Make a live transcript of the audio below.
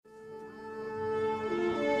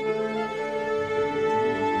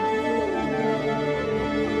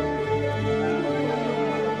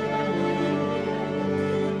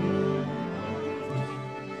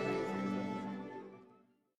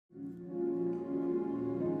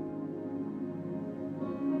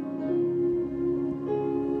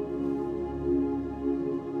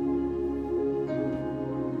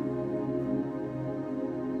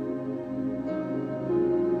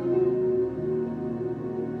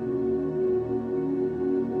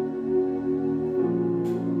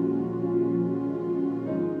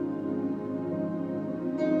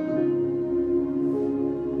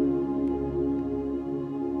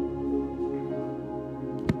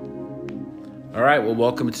All right, well,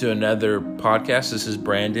 welcome to another podcast. This is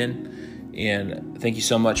Brandon, and thank you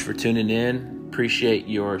so much for tuning in. Appreciate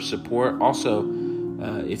your support. Also,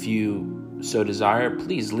 if you so desire,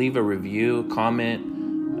 please leave a review,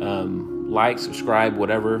 comment, like, subscribe,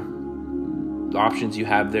 whatever options you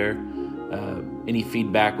have there. Any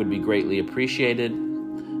feedback would be greatly appreciated.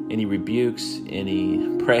 Any rebukes,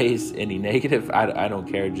 any praise, any negative, I don't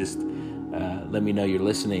care. Just let me know you're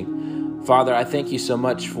listening. Father, I thank you so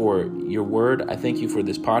much for your word. I thank you for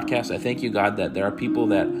this podcast. I thank you, God, that there are people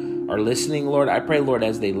that are listening, Lord. I pray, Lord,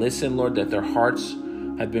 as they listen, Lord, that their hearts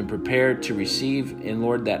have been prepared to receive. And,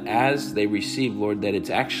 Lord, that as they receive, Lord, that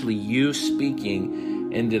it's actually you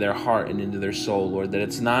speaking into their heart and into their soul, Lord, that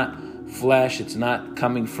it's not flesh. It's not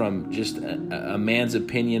coming from just a man's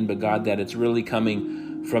opinion, but, God, that it's really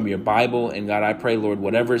coming from your Bible. And, God, I pray, Lord,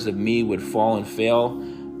 whatever's of me would fall and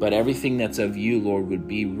fail. But everything that's of you, Lord, would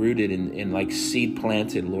be rooted in like seed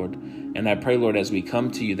planted, Lord. And I pray, Lord, as we come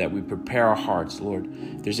to you, that we prepare our hearts, Lord.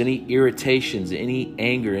 If there's any irritations, any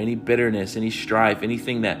anger, any bitterness, any strife,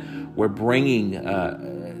 anything that we're bringing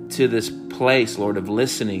to this place, Lord, of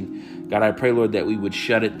listening, God, I pray, Lord, that we would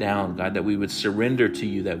shut it down, God, that we would surrender to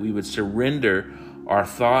you, that we would surrender our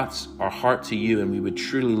thoughts, our heart to you, and we would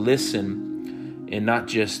truly listen and not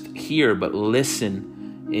just hear, but listen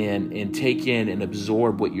and take in and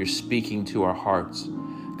absorb what you're speaking to our hearts.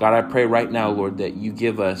 God, I pray right now, Lord, that you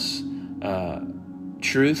give us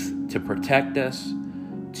truth to protect us,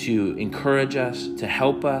 to encourage us, to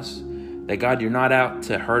help us. That, God, you're not out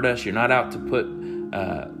to hurt us. You're not out to put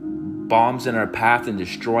bombs in our path and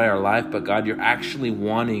destroy our life. But, God, you're actually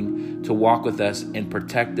wanting to walk with us and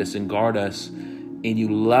protect us and guard us. And you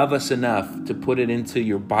love us enough to put it into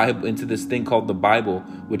your Bible, into this thing called the Bible,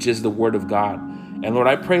 which is the Word of God. And Lord,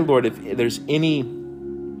 I pray, Lord, if there's any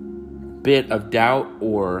bit of doubt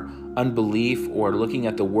or unbelief or looking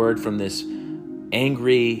at the word from this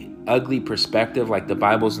angry, ugly perspective, like the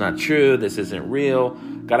Bible's not true, this isn't real,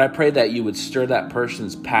 God, I pray that you would stir that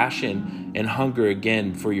person's passion and hunger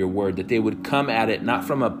again for your word, that they would come at it not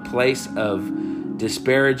from a place of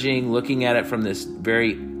disparaging, looking at it from this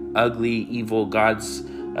very ugly, evil, God's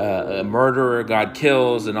a murderer, God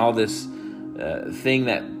kills, and all this thing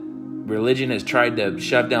that religion has tried to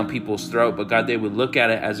shove down people's throat, but God, they would look at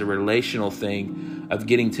it as a relational thing of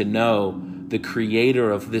getting to know the creator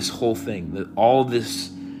of this whole thing, that all this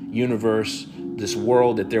universe, this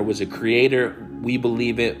world, that there was a creator. We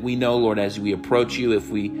believe it. We know, Lord, as we approach you, if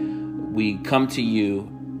we come to you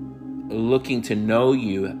looking to know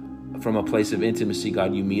you from a place of intimacy,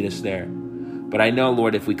 God, you meet us there. But I know,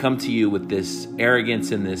 Lord, if we come to you with this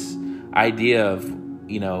arrogance and this idea of,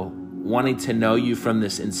 wanting to know you from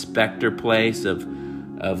this inspector place of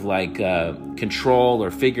control or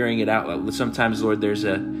figuring it out. Sometimes, Lord, there's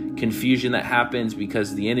a confusion that happens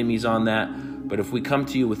because the enemy's on that. But if we come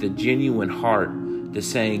to you with a genuine heart to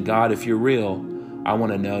saying, God, if you're real, I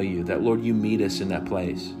want to know you, that, Lord, you meet us in that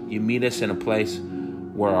place. You meet us in a place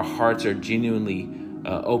where our hearts are genuinely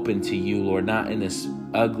open to you, Lord, not in this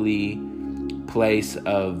ugly place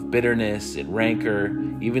of bitterness and rancor.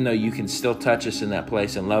 Even though you can still touch us in that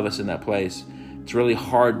place and love us in that place, it's really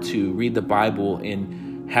hard to read the Bible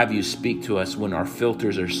and have you speak to us when our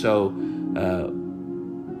filters are so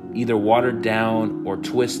either watered down or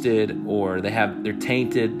twisted, or they're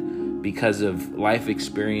tainted because of life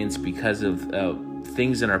experience, because of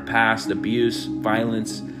things in our past, abuse,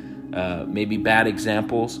 violence, maybe bad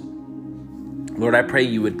examples. Lord, I pray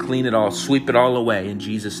you would clean it all, sweep it all away in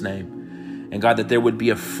Jesus' name. And God, that there would be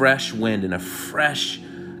a fresh wind and a fresh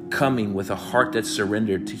coming with a heart that's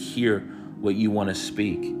surrendered to hear what you want to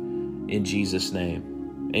speak in Jesus'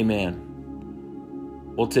 name.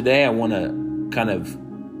 Amen. Well, today I want to kind of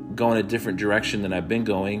go in a different direction than I've been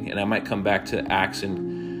going, and I might come back to Acts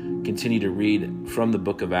and continue to read from the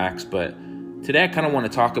book of Acts. But today I kind of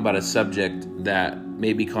want to talk about a subject that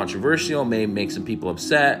may be controversial, may make some people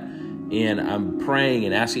upset, and I'm praying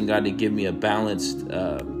and asking God to give me a balanced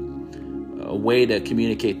a way to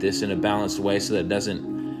communicate this in a balanced way so that it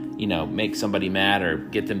doesn't, make somebody mad or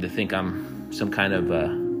get them to think I'm some kind of,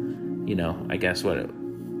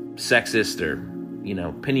 sexist or,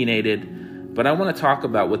 opinionated. But I want to talk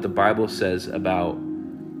about what the Bible says about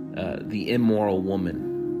the immoral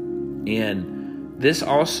woman. And this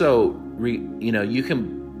also, you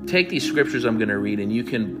can take these scriptures I'm going to read and you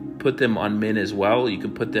can put them on men as well. You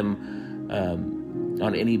can put them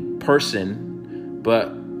on any person,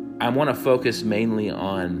 but I want to focus mainly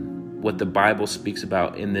on what the Bible speaks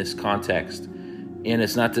about in this context. And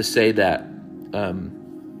it's not to say that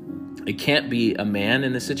it can't be a man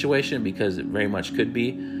in this situation, because it very much could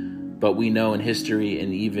be. But we know in history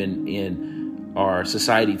and even in our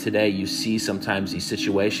society today, you see sometimes these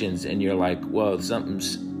situations and you're like, whoa,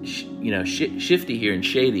 something's shifty here and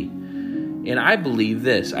shady. And I believe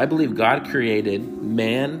this. I believe God created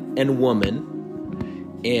man and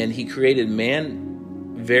woman, and he created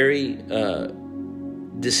man very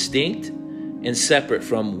distinct and separate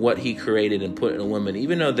from what he created and put in a woman,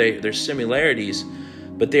 even though there's similarities,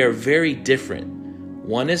 but they are very different.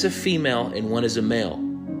 One is a female and one is a male.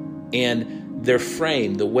 And their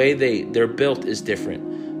frame, the way they're built is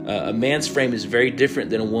different. A man's frame is very different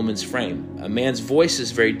than a woman's frame. A man's voice is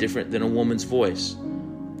very different than a woman's voice.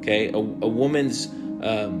 Okay, a woman's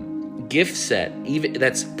gift set, even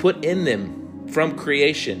that's put in them from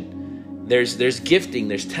creation. There's gifting,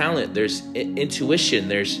 there's talent, there's intuition,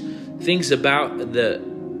 there's things about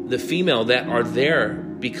the female that are there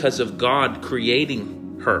because of God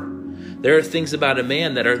creating her. There are things about a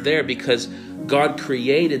man that are there because God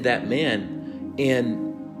created that man,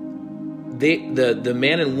 and the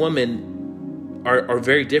man and woman are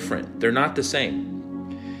very different. They're not the same.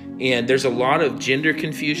 And there's a lot of gender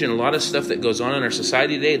confusion, a lot of stuff that goes on in our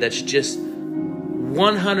society today that's just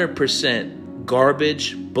 100%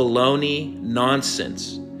 garbage, baloney,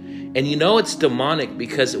 nonsense. And it's demonic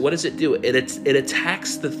because what does it do? It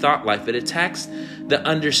attacks the thought life. It attacks the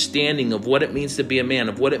understanding of what it means to be a man,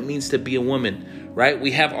 of what it means to be a woman, right?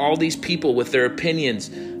 We have all these people with their opinions,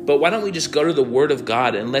 but why don't we just go to the Word of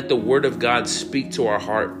God and let the Word of God speak to our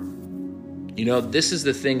heart? This is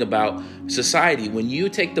the thing about society. When you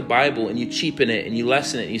take the Bible and you cheapen it and you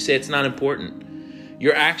lessen it and you say it's not important,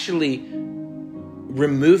 you're actually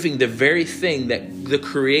removing the very thing that the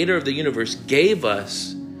creator of the universe gave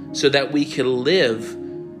us so that we could live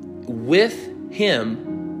with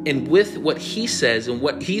him and with what he says, and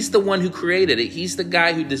what he's the one who created it. He's the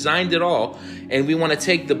guy who designed it all. And we want to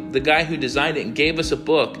take the guy who designed it and gave us a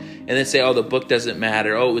book and then say, oh, the book doesn't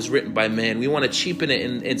matter. Oh, it was written by man. We want to cheapen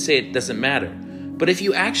it and say it doesn't matter. But if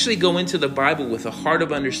you actually go into the Bible with a heart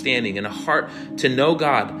of understanding and a heart to know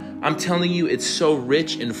God, I'm telling you, it's so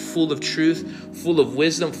rich and full of truth, full of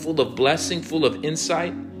wisdom, full of blessing, full of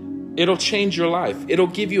insight. It'll change your life. It'll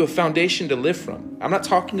give you a foundation to live from. I'm not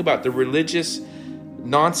talking about the religious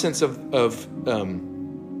nonsense of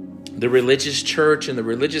the religious church and the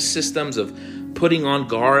religious systems of putting on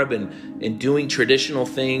garb and doing traditional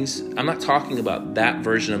things. I'm not talking about that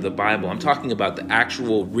version of the Bible. I'm talking about the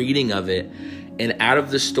actual reading of it, and out of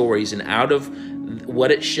the stories and out of what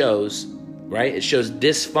it shows, right? It shows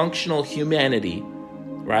dysfunctional humanity,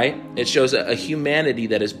 right? It shows a humanity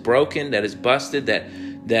that is broken, that is busted, that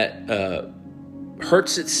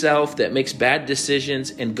hurts itself, that makes bad decisions,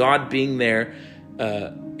 and God being there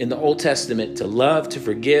in the Old Testament to love, to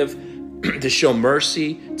forgive, to show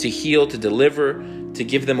mercy, to heal, to deliver, to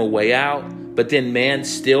give them a way out. But then man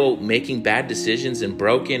still making bad decisions and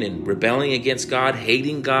broken and rebelling against God,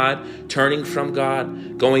 hating God, turning from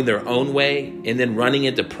God, going their own way, and then running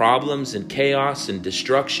into problems and chaos and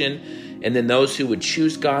destruction. And then those who would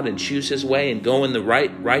choose God and choose his way and go in the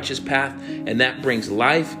righteous path, and that brings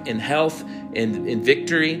life and health and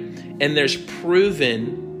victory. And there's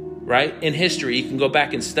proven, right, in history, you can go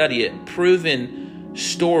back and study it, proven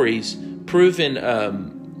stories, proven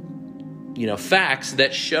facts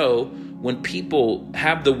that show when people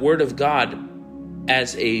have the Word of God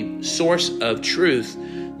as a source of truth,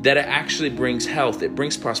 that it actually brings health, it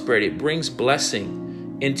brings prosperity, it brings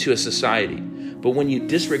blessing into a society. But when you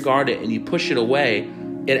disregard it and you push it away,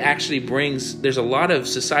 it actually brings, there's a lot of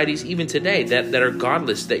societies even today that are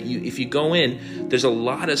godless, that if you go in, there's a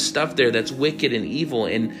lot of stuff there that's wicked and evil,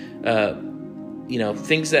 and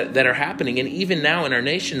things that are happening, and even now in our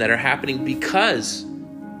nation that are happening because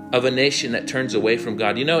of a nation that turns away from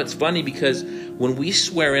God. It's funny because when we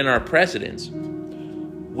swear in our presidents,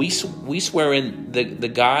 we swear in the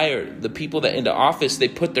guy or the people that into office, they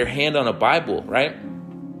put their hand on a Bible, right?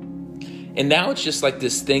 And now it's just like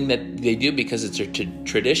this thing that they do because it's a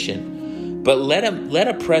tradition. But let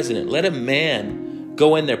a president, let a man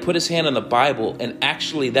go in there, put his hand on the Bible, and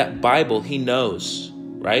actually that Bible he knows,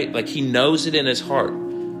 right? Like he knows it in his heart.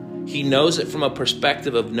 He knows it from a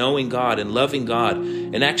perspective of knowing God and loving God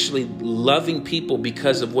and actually loving people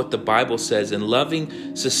because of what the Bible says, and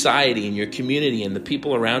loving society and your community and the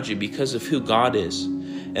people around you because of who God is.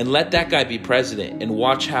 And let that guy be president, and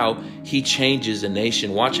watch how he changes a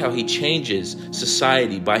nation. Watch how he changes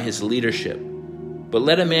society by his leadership. But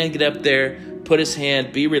let a man get up there, put his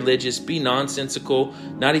hand, be religious, be nonsensical,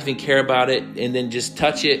 not even care about it, and then just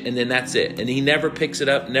touch it, and then that's it. And he never picks it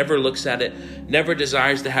up, never looks at it, never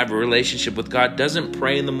desires to have a relationship with God, doesn't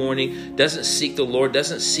pray in the morning, doesn't seek the Lord,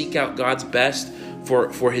 doesn't seek out God's best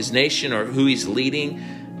for his nation or who he's leading.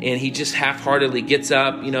 and he just half-heartedly gets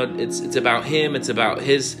up. It's about him. It's about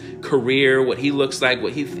his career, what he looks like,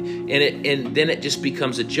 and then it just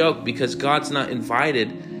becomes a joke because God's not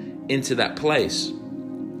invited into that place.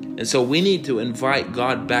 And so we need to invite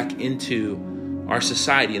God back into our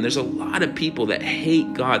society. And there's a lot of people that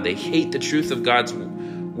hate God. They hate the truth of God's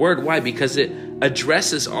word. Why? Because it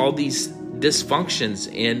addresses all these dysfunctions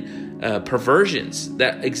and perversions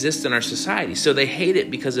that exist in our society. So they hate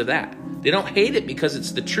it because of that. They don't hate it because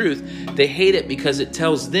it's the truth. They hate it because it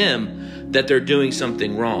tells them that they're doing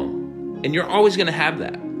something wrong. And you're always going to have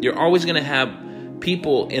that. You're always going to have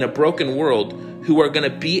people in a broken world who are going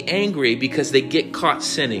to be angry because they get caught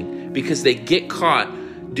sinning, because they get caught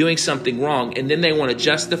doing something wrong, and then they want to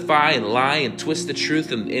justify and lie and twist the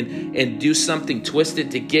truth and do something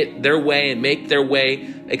twisted to get their way and make their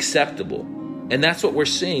way acceptable. And that's what we're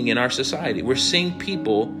seeing in our society. We're seeing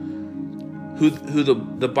people who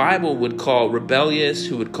the Bible would call rebellious,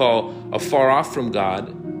 who would call afar off from God,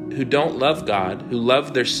 who don't love God, who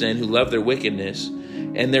love their sin, who love their wickedness,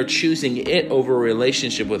 and they're choosing it over a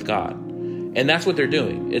relationship with God. And that's what they're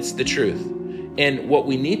doing. It's the truth. And what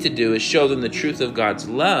we need to do is show them the truth of God's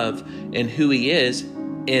love and who he is,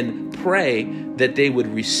 and pray that they would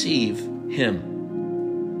receive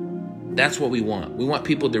him. That's what we want. We want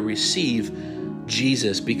people to receive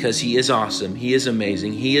Jesus because he is awesome. He is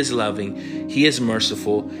amazing. He is loving. He is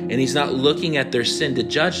merciful. And he's not looking at their sin to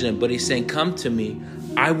judge them, but he's saying, come to me.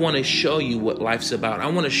 I want to show you what life's about. I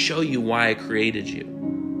want to show you why I created you.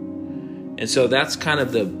 And so that's kind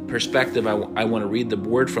of the perspective I want to read the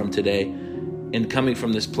word from today, and coming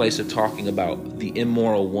from this place of talking about the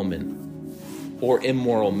immoral woman or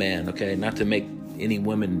immoral man, okay? Not to make any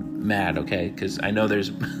women mad, okay? Because I know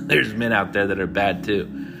there's men out there that are bad too.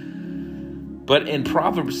 But in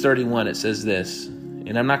Proverbs 31, it says this,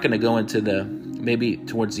 and I'm not going to go into maybe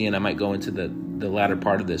towards the end, I might go into the latter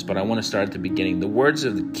part of this, but I want to start at the beginning. The words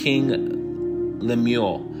of the King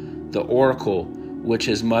Lemuel, the oracle which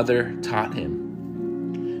his mother taught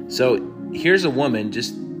him. So here's a woman,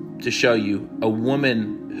 just to show you, a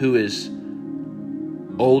woman who is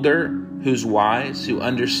older, who's wise, who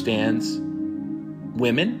understands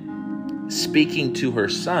women, speaking to her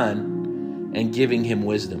son and giving him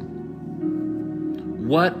wisdom.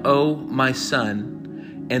 What, O my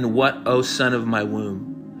son, and what, O son of my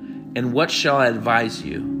womb? And what shall I advise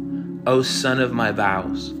you, O son of my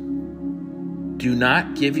vows? Do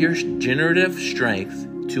not give your generative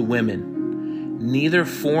strength to women, neither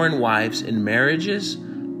foreign wives in marriages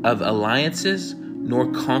of alliances,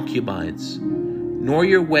 nor concubines, nor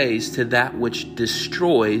your ways to that which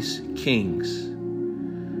destroys kings.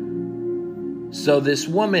 So this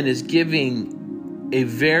woman is giving a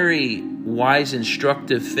very wise,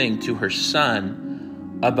 instructive thing to her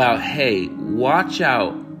son about, hey, watch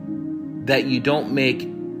out that you don't make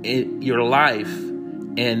your life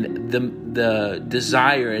and the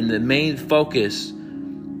desire and the main focus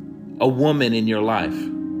a woman in your life,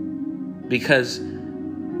 because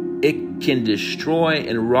it can destroy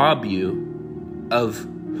and rob you of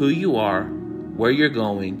who you are, where you're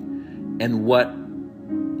going, and what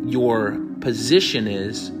your position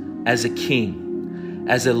is as a king,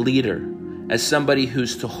 as a leader, as somebody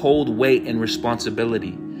who's to hold weight and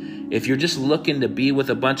responsibility. If you're just looking to be with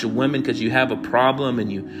a bunch of women because you have a problem and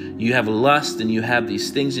you have lust and you have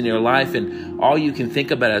these things in your life, and all you can think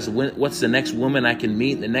about is what's the next woman I can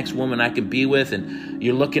meet and the next woman I can be with, and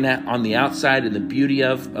you're looking at on the outside and the beauty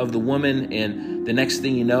of the woman, and the next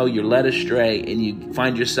thing you know, you're led astray and you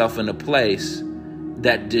find yourself in a place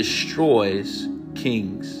that destroys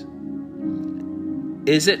kings.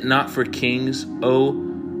 Is it not for kings, O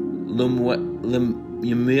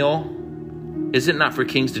Lemuel? Is it not for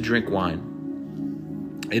kings to drink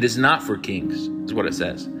wine? It is not for kings, is what it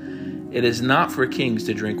says. It is not for kings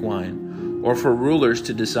to drink wine, or for rulers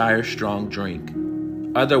to desire strong drink.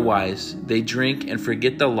 Otherwise, they drink and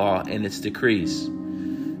forget the law and its decrees.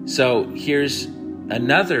 So here's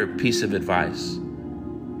another piece of advice.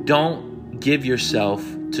 Don't give yourself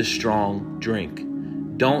to strong drink.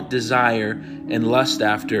 Don't desire and lust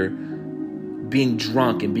after being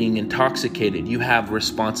drunk and being intoxicated. You have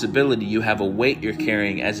responsibility. You have a weight you're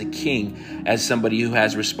carrying as a king, as somebody who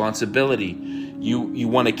has responsibility. You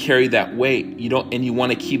want to carry that weight. You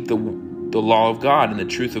want to keep the law of God and the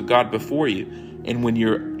truth of God before you. And when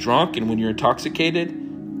you're drunk and when you're intoxicated,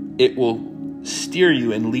 it will steer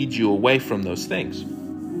you and lead you away from those things.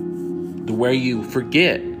 Where you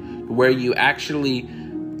forget, where you actually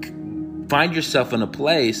find yourself in a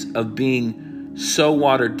place of being so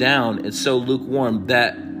watered down and so lukewarm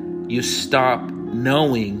that you stop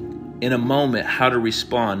knowing in a moment how to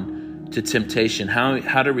respond to temptation,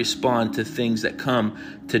 how to respond to things that come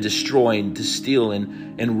to destroy and to steal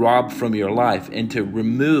and rob from your life, and to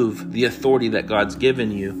remove the authority that God's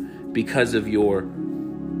given you because of your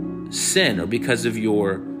sin or because of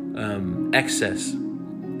your excess.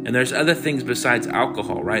 And there's other things besides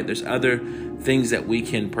alcohol, right? There's other things that we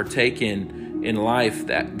can partake in life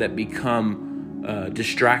that become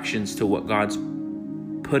distractions to what God's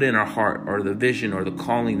put in our heart, or the vision or the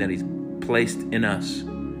calling that he's placed in us.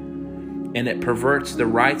 And it perverts the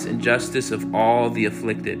rights and justice of all the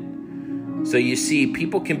afflicted. So you see,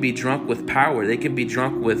 people can be drunk with power. They can be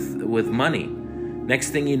drunk with money.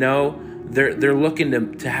 Next thing you know, they're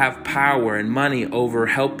looking to have power and money over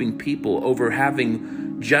helping people, over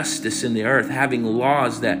having justice in the earth, having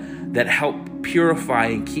laws that help purify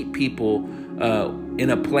and keep people in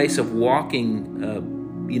a place of walking,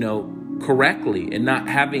 correctly, and not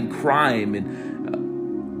having crime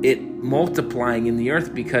and it multiplying in the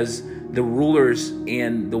earth, because the rulers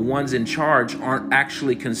and the ones in charge aren't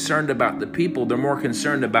actually concerned about the people. They're more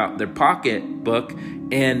concerned about their pocketbook,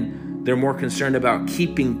 and they're more concerned about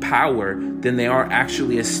keeping power than they are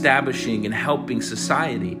actually establishing and helping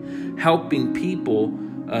society, helping people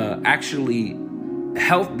actually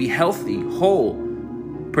be healthy, whole,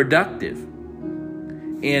 productive.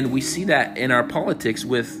 And we see that in our politics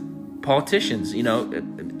with politicians.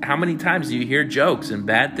 How many times do you hear jokes and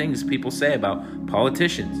bad things people say about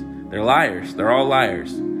politicians? They're liars. They're all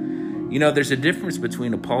liars. There's a difference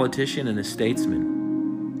between a politician and a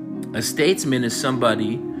statesman. A statesman is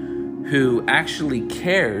somebody who actually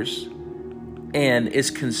cares and is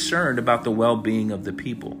concerned about the well-being of the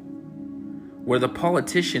people. Where the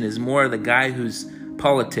politician is more the guy who's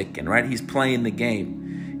politicking, right? He's playing the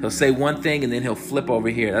game. He'll say one thing and then he'll flip over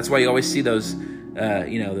here. That's why you always see those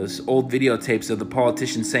old videotapes of the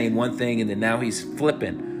politician saying one thing and then now he's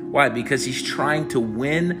flipping. Why? Because he's trying to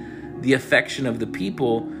win the affection of the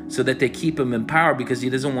people so that they keep him in power, because he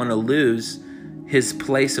doesn't want to lose his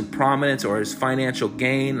place of prominence or his financial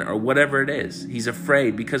gain or whatever it is. He's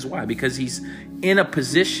afraid. Because why? Because he's in a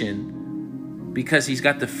position, because he's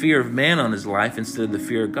got the fear of man on his life instead of the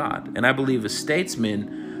fear of God. And I believe a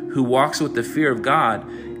statesman who walks with the fear of God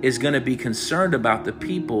is going to be concerned about the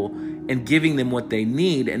people and giving them what they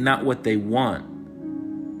need and not what they want.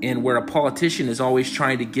 And where a politician is always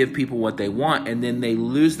trying to give people what they want, and then they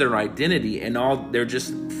lose their identity and they're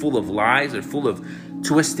just full of lies or full of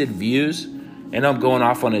twisted views. And I'm going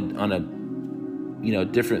off on a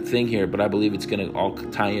different thing here, but I believe it's going to all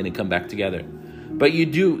tie in and come back together. But you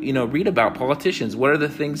do, read about politicians. What are the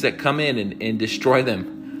things that come in and destroy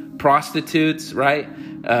them? Prostitutes, right?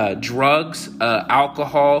 Drugs,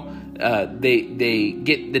 alcohol. They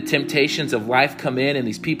get the temptations of life come in, and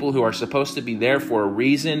these people who are supposed to be there for a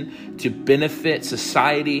reason, to benefit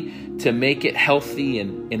society, to make it healthy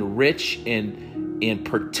and rich and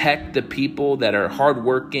protect the people that are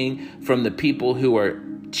hardworking from the people who are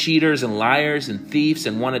cheaters and liars and thieves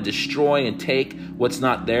and want to destroy and take what's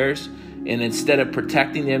not theirs. And instead of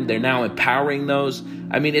protecting them, they're now empowering those.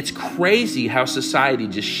 I mean, it's crazy how society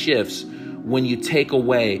just shifts when you take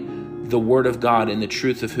away the word of God and the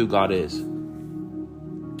truth of who God is.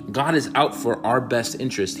 God is out for our best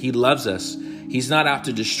interest. He loves us. He's not out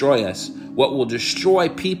to destroy us. What will destroy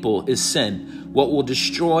people is sin. What will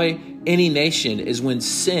destroy any nation is when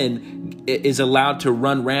sin is allowed to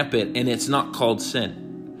run rampant and it's not called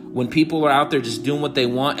sin. When people are out there just doing what they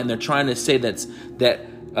want and they're trying to say that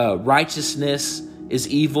righteousness is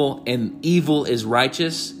evil and evil is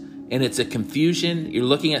righteous, and it's a confusion. You're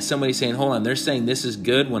looking at somebody saying, hold on, they're saying this is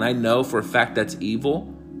good when I know for a fact that's evil.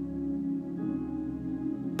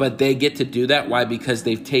 But they get to do that. Why? Because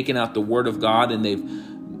they've taken out the word of God and they've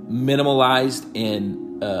minimalized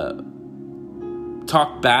and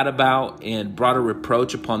talked bad about and brought a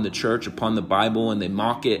reproach upon the church, upon the Bible, and they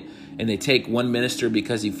mock it. And they take one minister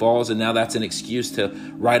because he falls, and now that's an excuse to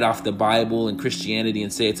write off the Bible and Christianity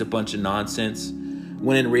and say it's a bunch of nonsense.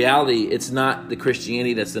 When in reality, it's not the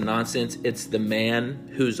Christianity that's the nonsense. It's the man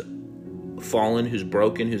who's fallen, who's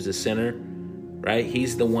broken, who's a sinner, right?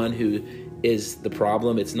 He's the one who is the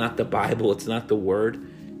problem. It's not the Bible. It's not the word.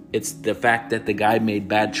 It's the fact that the guy made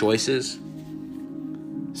bad choices.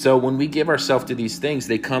 So when we give ourselves to these things,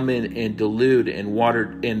 they come in and dilute and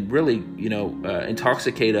water and really,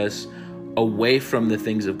 intoxicate us away from the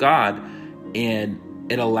things of God. And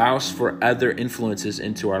it allows for other influences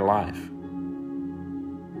into our life.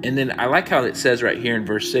 And then I like how it says right here in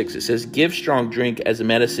verse 6, it says, give strong drink as a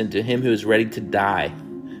medicine to him who is ready to die.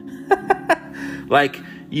 Like,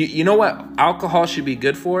 you know what alcohol should be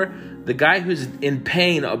good for? The guy who's in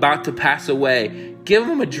pain, about to pass away, give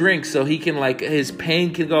him a drink so he can, his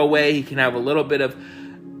pain can go away. He can have a little bit of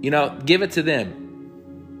Give it to them.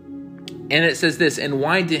 And it says this, and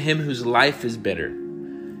wine to him whose life is bitter.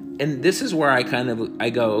 And this is where I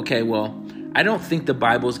go, okay, well, I don't think the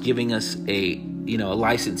Bible's giving us a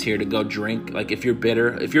license here to go drink. Like if you're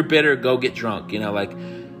bitter, go get drunk.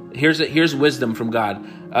 Here's wisdom from God.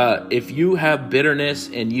 If you have bitterness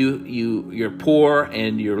and you're poor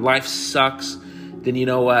and your life sucks, then you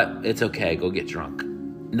know what? It's okay. Go get drunk.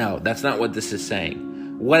 No, that's not what this is saying.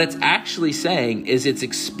 What it's actually saying is it's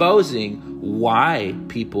exposing why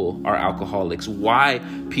people are alcoholics, why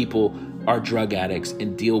people are drug addicts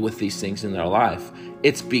and deal with these things in their life.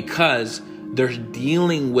 It's because they're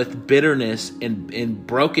dealing with bitterness and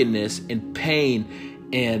brokenness and pain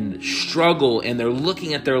and struggle, and they're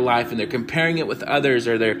looking at their life and they're comparing it with others,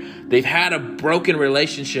 or they've had a broken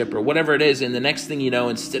relationship or whatever it is, and the next thing you know,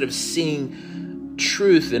 instead of seeing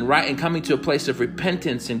truth and right and coming to a place of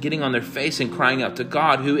repentance and getting on their face and crying out to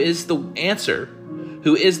God, who is the answer,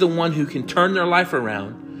 who is the one who can turn their life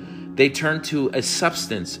around, they turn to a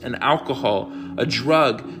substance, an alcohol, a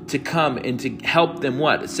drug to come and to help them.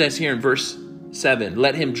 What it says here in verse 7,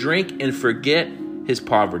 let him drink and forget his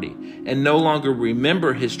poverty and no longer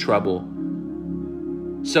remember his trouble.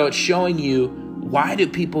 So it's showing you, why do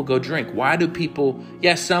people go drink? Why do people,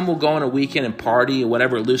 some will go on a weekend and party or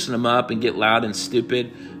whatever, loosen them up and get loud and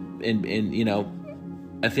stupid. And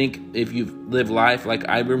I think if you've lived life, like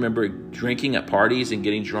I remember drinking at parties and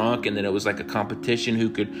getting drunk, and then it was like a competition who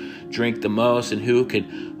could drink the most and who could,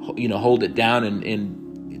 hold it down.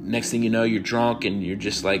 And next thing you know, you're drunk and you're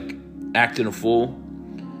just like acting a fool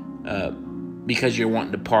because you're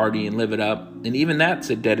wanting to party and live it up. And even that's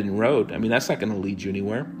a dead-end road. I mean, that's not going to lead you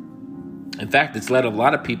anywhere. In fact, it's led a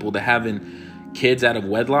lot of people to having kids out of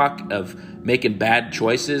wedlock, of making bad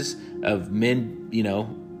choices, of men,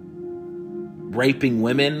 raping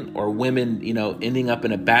women, or women, ending up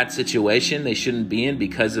in a bad situation they shouldn't be in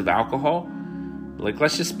because of alcohol. Like,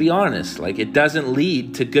 let's just be honest. Like, it doesn't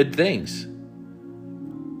lead to good things.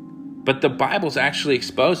 But the Bible's actually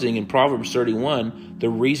exposing in Proverbs 31 the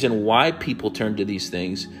reason why people turn to these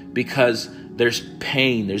things, because there's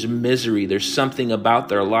pain, there's misery, there's something about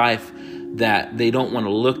their life that they don't want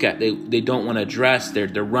to look at, they don't want to address, they're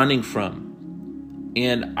running from.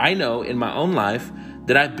 And I know in my own life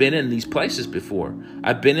that I've been in these places before.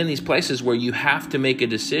 I've been in these places where you have to make a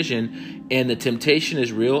decision, and the temptation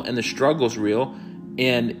is real and the struggle's real,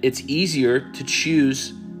 and it's easier to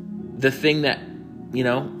choose the thing that,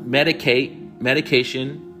 medication,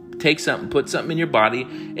 take something, put something in your body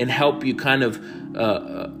and help you kind of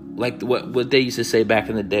like what they used to say back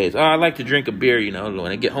in the days. I like to drink a beer,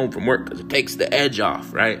 when I get home from work, because it takes the edge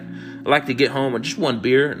off, right? I like to get home with just one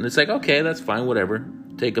beer, and it's like, okay, that's fine, whatever.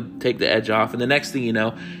 Take the edge off, and the next thing you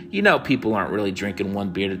know, people aren't really drinking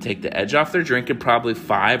one beer to take the edge off. They're drinking probably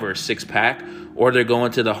 5 or 6 pack, or they're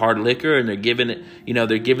going to the hard liquor and they're giving it,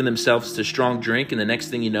 they're giving themselves to strong drink, and the next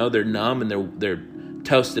thing you know, they're numb and they're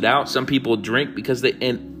toasted out. Some people drink because they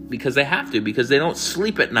have to, because they don't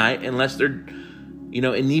sleep at night unless they're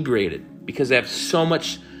inebriated, because they have so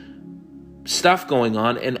much stuff going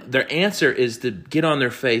on, and their answer is to get on their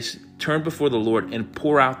face, turn before the Lord, and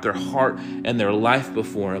pour out their heart and their life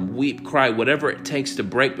before Him. Weep, cry, whatever it takes to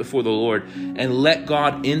break before the Lord and let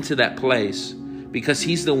God into that place, because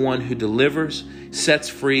He's the one who delivers, sets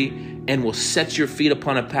free, and will set your feet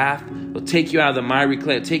upon a path. Will take you out of the miry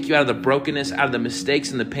clay, will take you out of the brokenness, out of the mistakes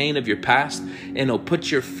and the pain of your past, and He'll put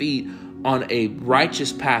your feet on a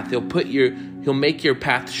righteous path. He'll make your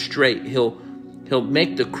path straight. He'll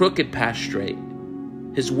make the crooked path straight.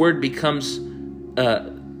 His word becomes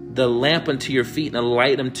the lamp unto your feet and a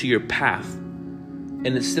light unto your path. And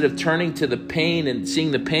instead of turning to the pain and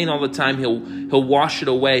seeing the pain all the time, he'll wash it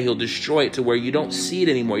away. He'll destroy it to where you don't see it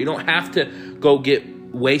anymore. You don't have to go get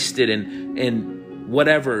wasted and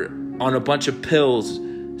whatever on a bunch of pills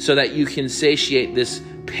so that you can satiate this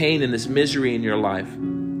pain and this misery in your life.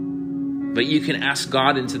 But you can ask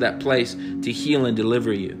God into that place to heal and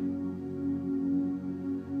deliver you.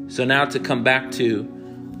 So now to come back to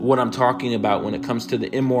what I'm talking about when it comes to the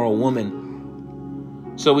immoral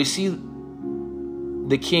woman. So we see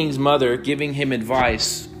the king's mother giving him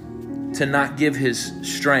advice to not give his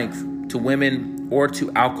strength to women or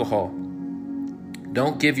to alcohol.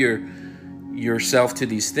 Don't give yourself to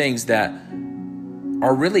these things that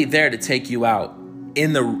are really there to take you out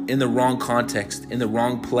in the wrong context, in the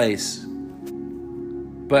wrong place.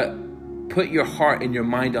 But put your heart and your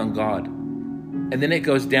mind on God. And then it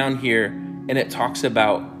goes down here and it talks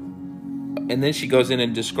about, and then she goes in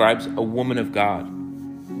and describes a woman of God,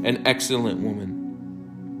 an excellent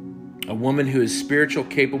woman, a woman who is spiritual,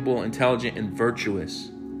 capable, intelligent, and virtuous.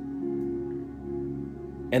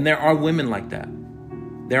 And there are women like that.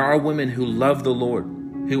 There are women who love the Lord,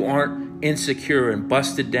 who aren't insecure and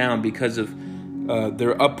busted down because of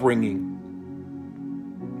their upbringing,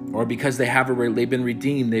 or because they've been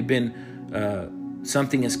redeemed. They've been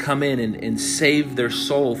something has come in and saved their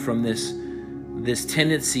soul from this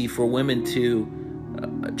tendency for women to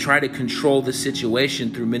try to control the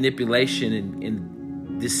situation through manipulation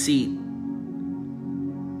and deceit.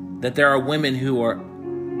 That there are women who are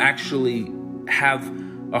actually have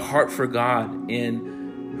a heart for God and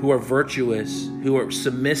who are virtuous, who are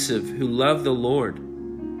submissive, who love the Lord.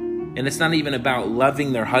 And it's not even about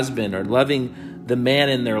loving their husband or loving the man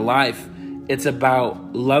in their life. It's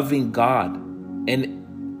about loving God.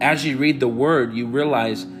 And as you read the word, you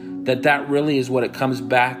realize that really is what it comes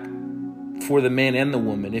back for the man and the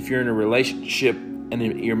woman. If you're in a relationship and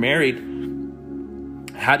you're married,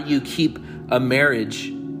 how do you keep a marriage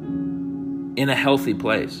in a healthy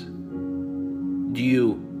place? Do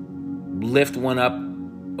you lift one up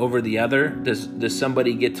over the other? Does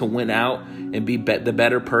somebody get to win out and be the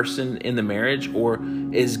better person in the marriage? Or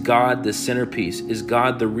is God the centerpiece? Is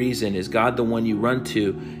God the reason? Is God the one you run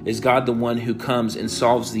to? Is God the one who comes and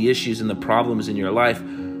solves the issues and the problems in your life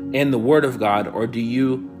and the Word of God? Or do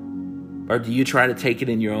you try to take it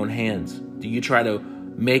in your own hands? Do you try to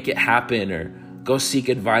make it happen, or go seek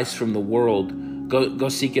advice from the world? Go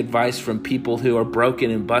seek advice from people who are broken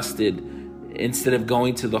and busted, instead of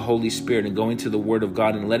going to the Holy Spirit and going to the Word of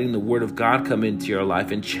God and letting the Word of God come into your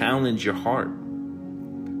life and challenge your heart.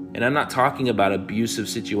 And I'm not talking about abusive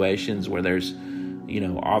situations where there's,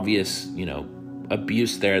 obvious,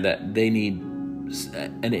 abuse there that they need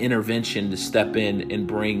an intervention to step in and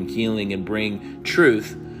bring healing and bring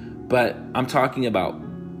truth. But I'm talking about,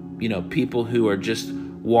 people who are just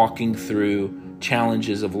walking through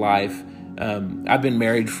challenges of life. I've been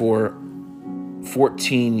married for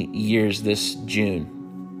 14 years this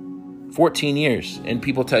June. 14 years. And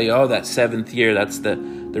people tell you, that seventh year, that's the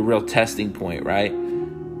real testing point, right?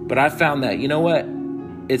 But I found that,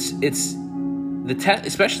 it's the test,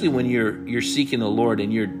 especially when you're seeking the Lord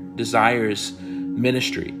and your desires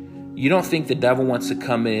ministry. You don't think the devil wants to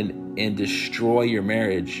come in and destroy your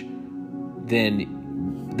marriage,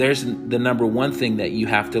 then there's the number one thing that you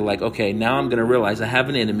have to okay, now I'm going to realize I have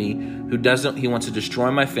an enemy he wants to destroy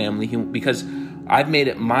my family because I've made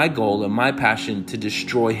it my goal and my passion to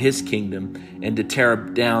destroy his kingdom and to tear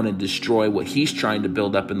down and destroy what he's trying to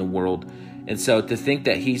build up in the world. And so to think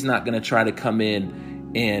that he's not going to try to come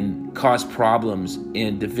in and cause problems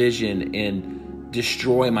and division and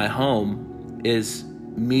destroy my home is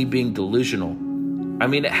me being delusional. I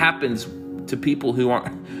mean, it happens to people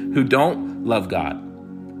who don't love God.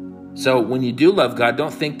 So when you do love God,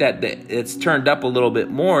 don't think that it's turned up a little bit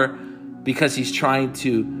more because he's trying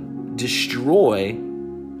to destroy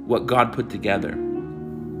what God put together.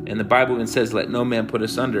 And the Bible even says, let no man put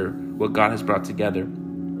us under what God has brought together.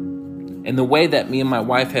 And the way that me and my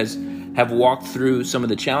wife have walked through some of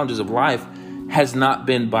the challenges of life has not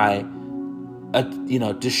been by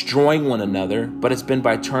destroying one another, but it's been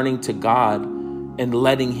by turning to God and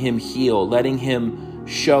letting him heal, letting him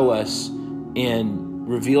show us and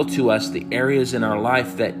reveal to us the areas in our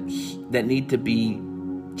life that need to be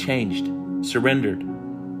changed, surrendered,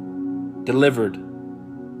 delivered.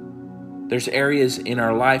 There's areas in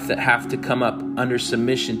our life that have to come up under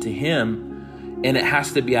submission to him, and it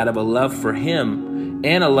has to be out of a love for him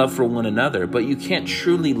and a love for one another. But you can't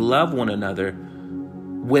truly love one another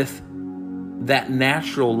with that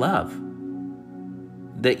natural love.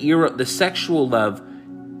 The sexual love,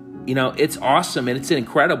 it's awesome and it's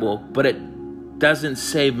incredible, but it doesn't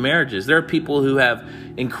save marriages. There are people who have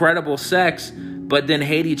incredible sex, but then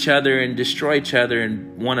hate each other and destroy each other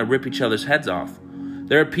and want to rip each other's heads off.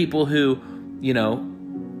 There are people who,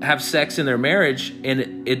 have sex in their marriage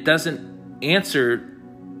and it doesn't answer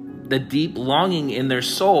the deep longing in their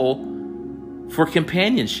soul for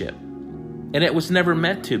companionship. And it was never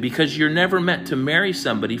meant to, because you're never meant to marry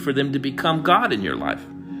somebody for them to become God in your life.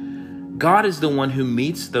 God is the one who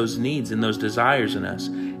meets those needs and those desires in us.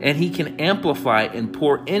 And he can amplify and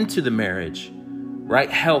pour into the marriage, right,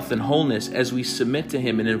 health and wholeness as we submit to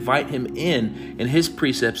him and invite him in his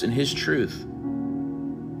precepts and his truth.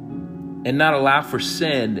 And not allow for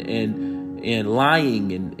sin and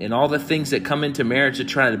lying and all the things that come into marriage to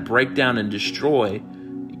try to break down and destroy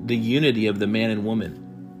the unity of the man and woman.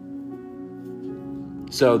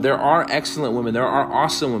 So there are excellent women. There are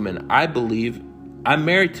awesome women. I believe I'm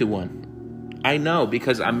married to one. I know,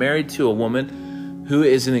 because I'm married to a woman who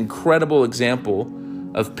is an incredible example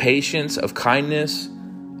of patience, of kindness,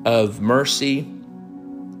 of mercy,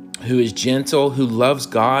 who is gentle, who loves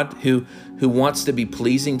God, who wants to be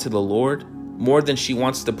pleasing to the Lord. more than she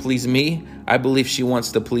wants to please me, I believe she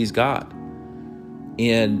wants to please God.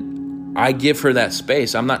 And I give her that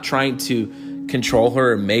space. I'm not trying to control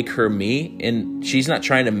her and make her me, and she's not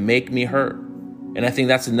trying to make me her. And I think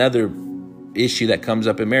that's another issue that comes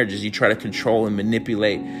up in marriage, is you try to control and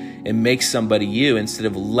manipulate and make somebody you instead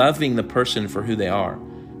of loving the person for who they are,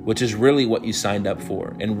 which is really what you signed up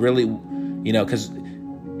for. And really, because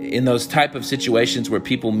in those type of situations where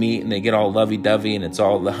people meet and they get all lovey-dovey and it's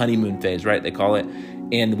all the honeymoon phase, right? They call it.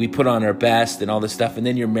 And we put on our best and all this stuff. And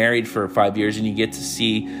then you're married for 5 years and you get to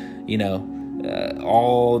see,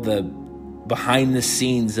 all the behind the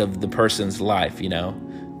scenes of the person's life,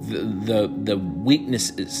 the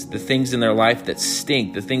weaknesses, the things in their life that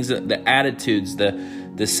stink, the attitudes,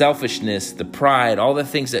 the selfishness, the pride, all the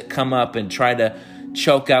things that come up and try to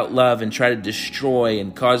choke out love and try to destroy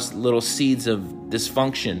and cause little seeds of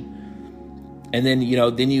dysfunction. And then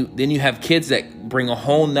you have kids that bring a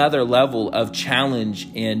whole nother level of challenge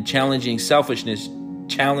and challenging selfishness,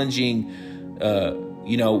 challenging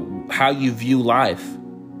how you view life.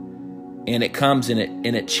 And it comes and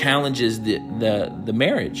it challenges the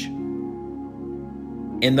marriage.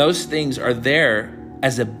 And those things are there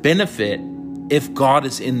as a benefit if God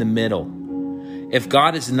is in the middle. If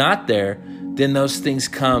God is not there, then those things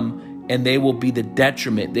come and they will be the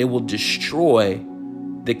detriment. They will destroy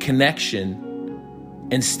the connection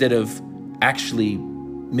instead of actually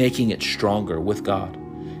making it stronger with God.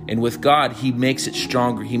 And with God, He makes it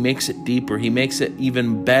stronger. He makes it deeper. He makes it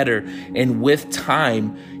even better. And with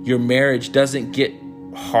time, your marriage doesn't get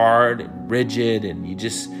hard and rigid, and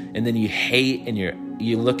then you hate, and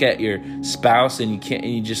you look at your spouse and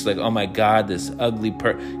you just like, oh my God, this ugly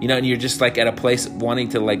and you're just like at a place wanting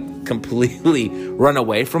to like completely run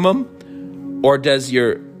away from them. Or does it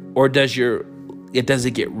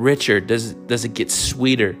get richer? Does it get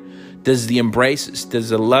sweeter? Does the embraces, does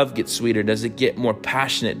the love get sweeter? Does it get more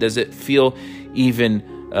passionate? Does it feel even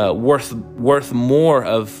worth more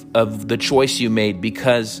of the choice you made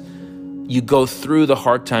because you go through the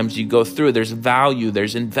hard times you go through? There's value,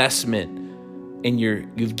 there's investment, and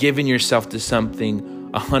you've given yourself to something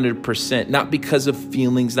 100%, not because of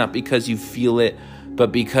feelings, not because you feel it,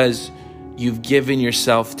 but because you've given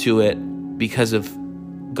yourself to it because of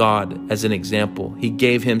God as an example. He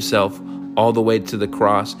gave Himself all the way to the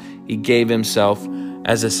cross. He gave Himself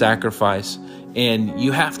as a sacrifice. And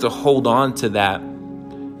you have to hold on to that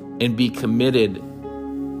and be committed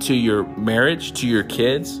to your marriage, to your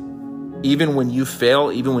kids. Even when you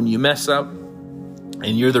fail, even when you mess up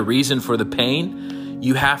and you're the reason for the pain,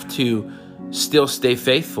 you have to still stay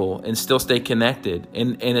faithful and still stay connected.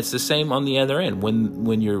 And it's the same on the other end.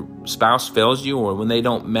 When your spouse fails you or when they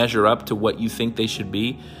don't measure up to what you think they should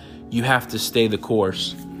be, you have to stay the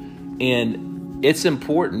course. And it's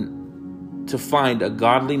important to find a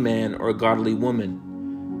godly man or a godly woman,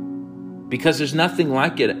 because there's nothing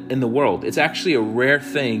like it in the world. It's actually a rare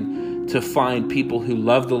thing to find people who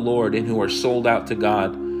love the Lord and who are sold out to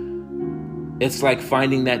God. It's like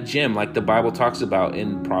finding that gem, like the Bible talks about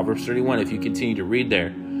in Proverbs 31. If you continue to read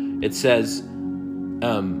there, it says,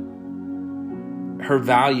 her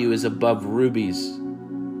value is above rubies,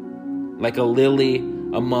 like a lily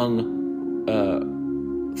among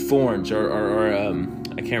thorns, or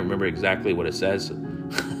I can't remember exactly what it says.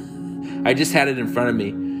 I just had it in front of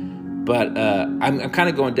me, but I'm kind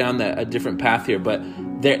of going down a different path here. But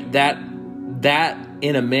that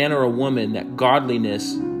in a man or a woman, that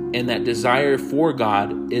godliness and that desire for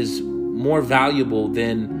God is more valuable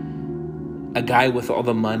than a guy with all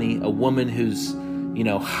the money, a woman who's,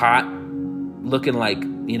 hot, looking like,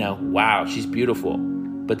 wow, she's beautiful.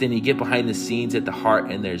 But then you get behind the scenes at the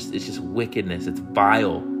heart and it's just wickedness. It's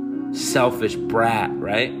vile, selfish brat,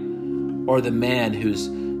 right? Or the man who's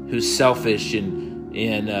selfish and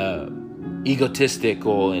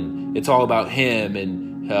egotistical, and it's all about him,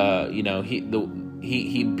 and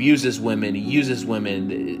he abuses women, he uses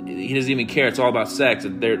women, he doesn't even care. It's all about sex.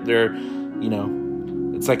 They're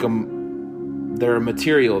it's like they're a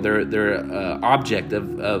material, they're an object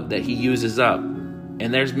of that he uses up.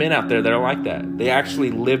 And there's men out there that are like that. They actually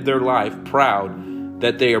live their life proud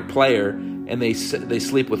that they are a player, and they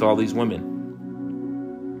sleep with all these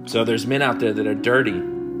women. So there's men out there that are dirty,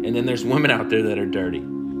 and then there's women out there that are dirty.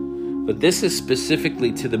 But this is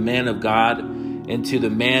specifically to the man of God and to the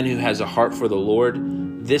man who has a heart for the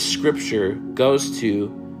Lord. This scripture goes to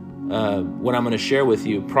what I'm going to share with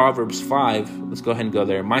you, Proverbs 5. Let's go ahead and go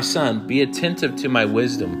there. My son, be attentive to my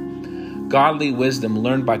wisdom, godly wisdom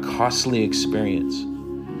learned by costly experience.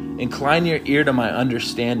 Incline your ear to my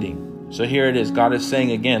understanding. So here it is. God is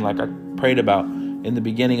saying again, like I prayed about in the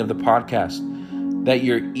beginning of the podcast, that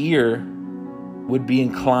your ear would be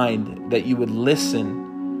inclined, that you would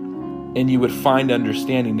listen and you would find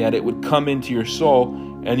understanding, that it would come into your soul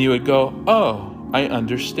and you would go, oh, I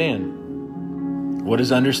understand. What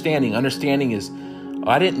is understanding? Understanding is,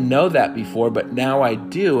 I didn't know that before, but now I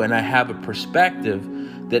do, and I have a perspective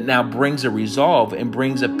that now brings a resolve and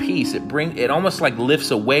brings a peace. It almost like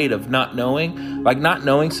lifts a weight of not knowing, like not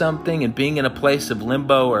knowing something and being in a place of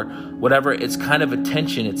limbo or whatever. It's kind of a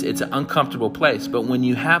tension. It's an uncomfortable place. But when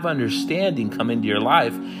you have understanding come into your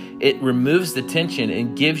life, it removes the tension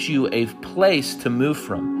and gives you a place to move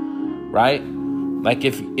from, right? Like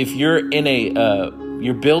if you're in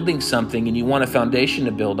you're building something and you want a foundation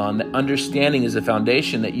to build on, the understanding is a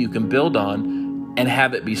foundation that you can build on and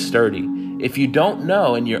have it be sturdy. If you don't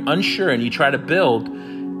know and you're unsure and you try to build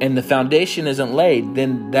and the foundation isn't laid,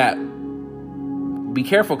 then be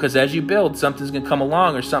careful, because as you build, something's going to come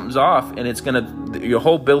along or something's off and your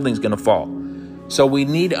whole building's going to fall. So we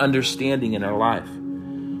need understanding in our life.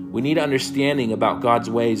 We need understanding about God's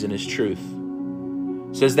ways and his truth.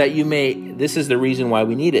 It says that this is the reason why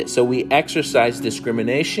we need it. So we exercise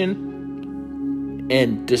discrimination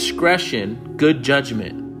and discretion, good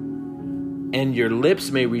judgment. And your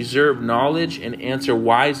lips may reserve knowledge and answer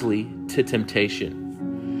wisely to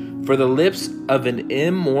temptation. For the lips of an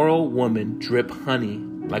immoral woman drip honey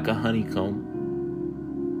like a honeycomb,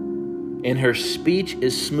 and her speech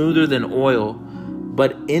is smoother than oil,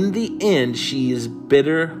 but in the end she is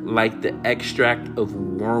bitter like the extract of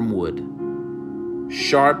wormwood,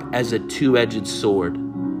 sharp as a two-edged sword.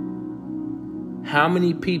 How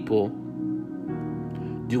many people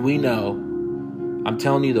do we know? I'm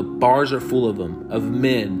telling you, the bars are full of them, of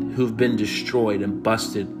men who've been destroyed and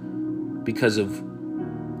busted because of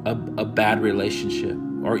a bad relationship,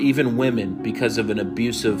 or even women because of an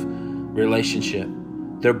abusive relationship.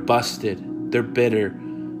 They're busted, they're bitter,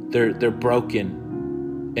 they're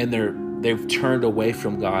broken, and they've turned away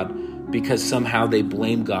from God because somehow they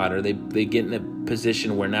blame God, or they get in a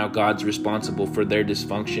position where now God's responsible for their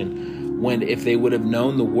dysfunction. When if they would have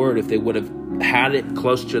known the word, if they would have had it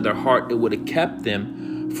close to their heart, it would have kept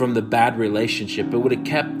them from the bad relationship. It would have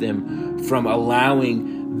kept them from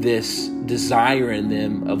allowing this desire in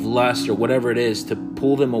them of lust or whatever it is to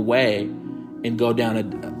pull them away and go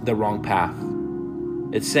down the wrong path.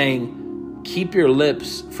 It's saying, keep your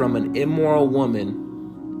lips from an immoral woman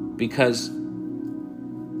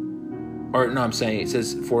it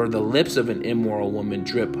says, for the lips of an immoral woman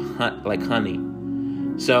drip like honey.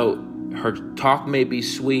 So her talk may be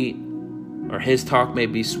sweet, or his talk may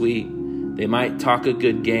be sweet. They might talk a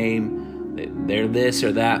good game. They're this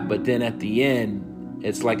or that. But then at the end,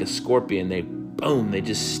 it's like a scorpion. They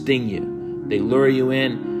just sting you. They lure you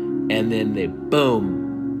in, and then they boom.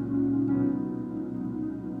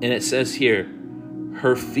 And it says here,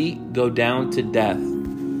 her feet go down to death.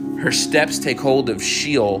 Her steps take hold of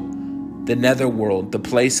Sheol, the netherworld, the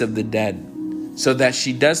place of the dead, so that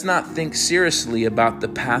she does not think seriously about the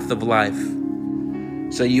path of life.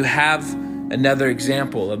 So you have another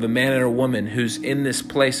example of a man and a woman who's in this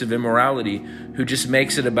place of immorality, who just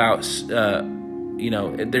makes it about,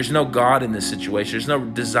 there's no God in this situation. There's no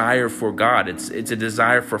desire for God. It's a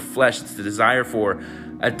desire for flesh. It's the desire for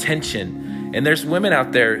attention. And there's women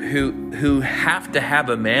out there who have to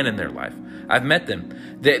have a man in their life. I've met them.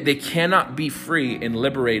 They cannot be free and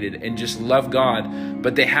liberated and just love God,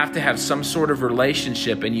 but they have to have some sort of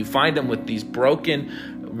relationship. And you find them with these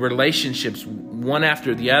broken relationships, one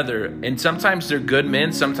after the other. And sometimes they're good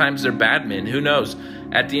men, sometimes they're bad men. Who knows?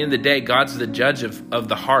 At the end of the day, God's the judge of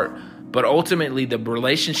the heart. But ultimately, the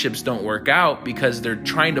relationships don't work out because they're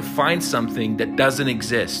trying to find something that doesn't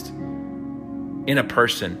exist in a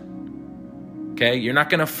person. Okay? You're not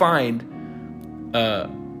going to find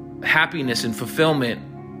happiness and fulfillment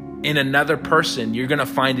in another person. You're going to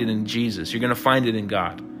find it in Jesus. You're going to find it in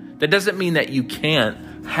God. That doesn't mean that you can't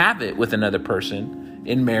have it with another person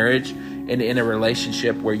in marriage and in a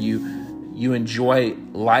relationship where you enjoy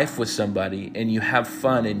life with somebody and you have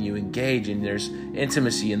fun and you engage and there's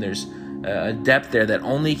intimacy and there's a depth there that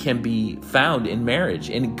only can be found in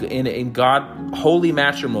marriage, in God, holy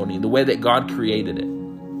matrimony, the way that God created it.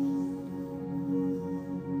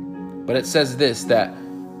 But it says this, that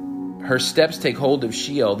her steps take hold of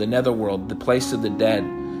Sheol, the netherworld, the place of the dead,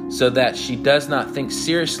 so that she does not think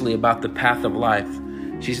seriously about the path of life.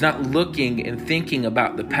 She's not looking and thinking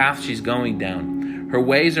about the path she's going down. Her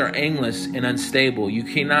ways are aimless and unstable. You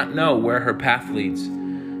cannot know where her path leads.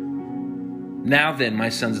 Now then, my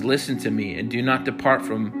sons, listen to me and do not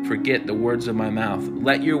forget the words of my mouth.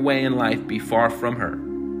 Let your way in life be far from her.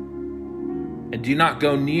 And do not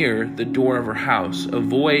go near the door of her house.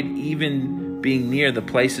 Avoid even being near the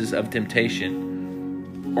places of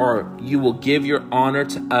temptation. or you will give your honor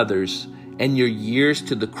to others and your years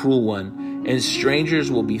to the cruel one, and strangers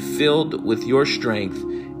will be filled with your strength,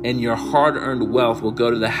 and your hard-earned wealth will go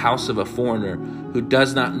to the house of a foreigner who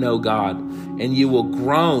does not know God, and you will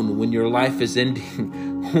groan when your life is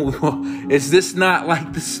ending. Is this not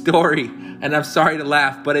like the story? And I'm sorry to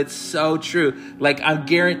laugh, but it's so true. Like, I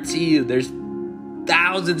guarantee you there's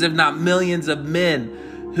thousands, if not millions of men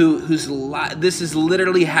this has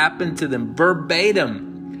literally happened to them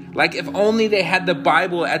verbatim. Like, if only they had the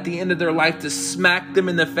Bible at the end of their life to smack them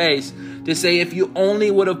in the face, to say, if you only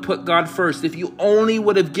would have put God first, if you only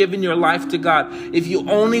would have given your life to God, if you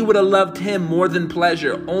only would have loved him more than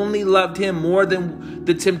pleasure, only loved him more than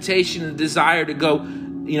the temptation and desire to go,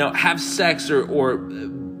 have sex or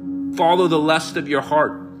follow the lust of your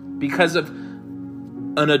heart because of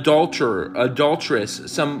an adulteress,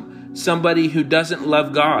 somebody who doesn't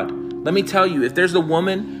love God. Let me tell you, if there's a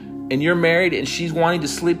woman and you're married and she's wanting to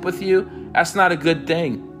sleep with you, that's not a good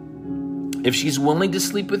thing. If she's willing to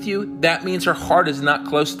sleep with you, that means her heart is not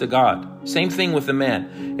close to God. Same thing with a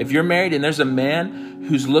man. If you're married and there's a man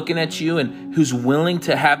who's looking at you and who's willing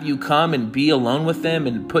to have you come and be alone with them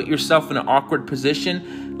and put yourself in an awkward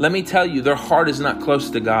position, let me tell you, their heart is not close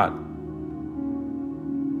to God.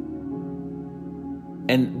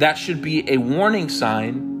 And that should be a warning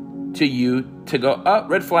sign to you to go,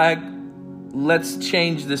 red flag, let's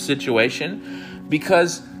change the situation.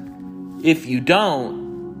 Because if you don't,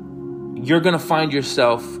 you're going to find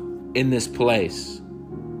yourself in this place.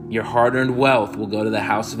 Your hard-earned wealth will go to the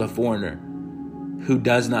house of a foreigner who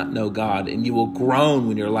does not know God, and you will groan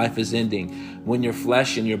when your life is ending, when your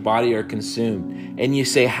flesh and your body are consumed. And you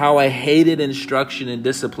say, how I hated instruction and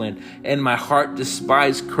discipline, and my heart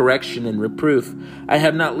despised correction and reproof. I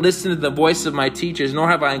have not listened to the voice of my teachers, nor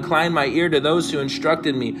have I inclined my ear to those who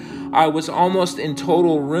instructed me. I was almost in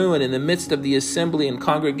total ruin in the midst of the assembly and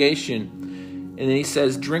congregation. And then he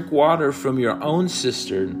says, drink water from your own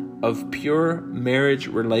cistern of pure marriage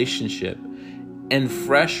relationship, and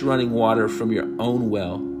fresh running water from your own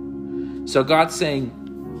well. So God's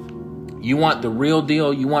saying, you want the real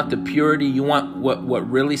deal, you want the purity, you want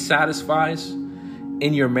what really satisfies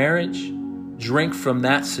in your marriage, drink from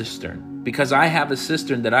that cistern. Because I have a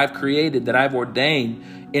cistern that I've created, that I've ordained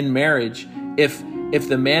in marriage. If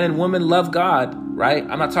the man and woman love God, right?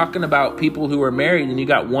 I'm not talking about people who are married and you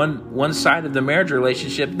got one side of the marriage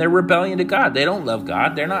relationship and they're rebelling to God. They don't love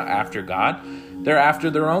God. They're not after God. They're after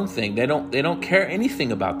their own thing. They don't care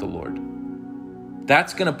anything about the Lord.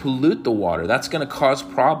 That's going to pollute the water. That's going to cause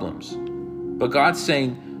problems. But God's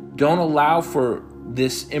saying, don't allow for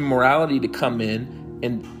this immorality to come in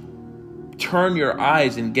and turn your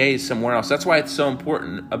eyes and gaze somewhere else. That's why it's so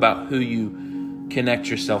important about who you connect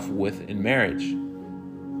yourself with in marriage.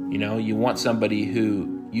 You want somebody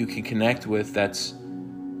who you can connect with, that's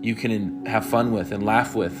you can have fun with and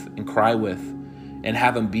laugh with and cry with, and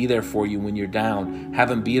have them be there for you when you're down. Have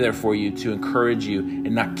them be there for you to encourage you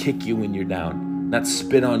and not kick you when you're down, not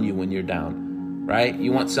spit on you when you're down, right?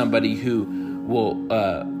 You want somebody who will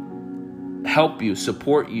help you,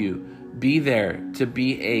 support you, be there to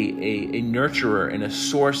be a nurturer and a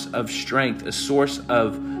source of strength, a source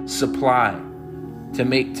of supply,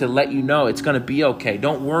 to let you know it's going to be okay.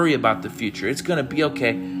 Don't worry about the future. It's going to be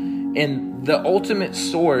okay. And the ultimate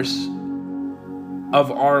source of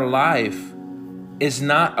our life is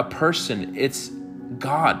not a person, it's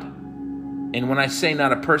God. And when I say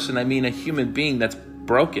not a person, I mean a human being that's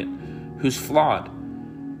broken, who's flawed.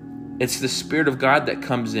 It's the Spirit of God that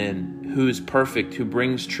comes in, who is perfect, who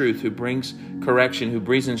brings truth, who brings correction, who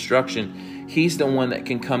brings instruction. He's the one that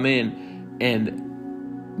can come in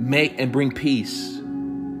and make and bring peace.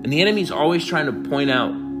 And the enemy's always trying to point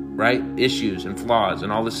out, right, issues and flaws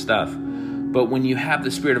and all this stuff. But when you have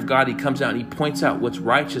the Spirit of God, he comes out and he points out what's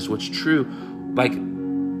righteous, what's true. Like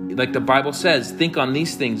the Bible says, think on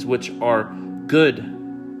these things which are good,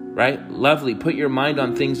 right? Lovely. Put your mind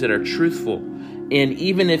on things that are truthful. And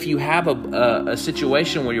even if you have a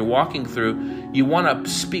situation where you're walking through, you want to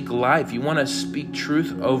speak life. You want to speak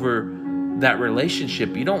truth over that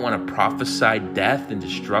relationship. You don't want to prophesy death and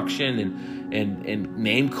destruction and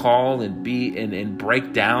name call and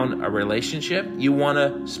break down a relationship. You want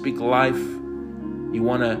to speak life. You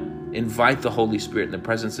want to invite the Holy Spirit and the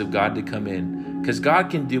presence of God to come in, because God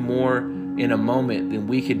can do more in a moment than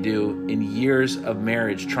we could do in years of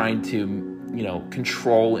marriage, trying to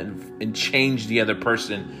control and change the other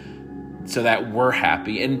person so that we're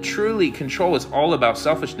happy. And truly, control is all about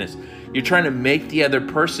selfishness. You're trying to make the other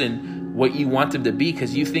person what you want them to be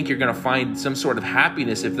because you think you're going to find some sort of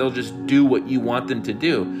happiness if they'll just do what you want them to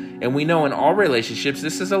do. And we know in all relationships,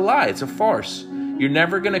 this is a lie. It's a farce. You're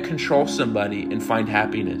never going to control somebody and find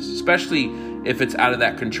happiness, especially if it's out of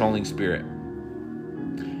that controlling spirit.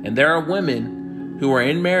 And there are women who are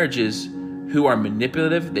in marriages who are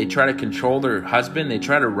manipulative. They try to control their husband. They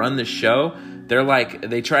try to run the show.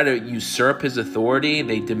 They try to usurp his authority.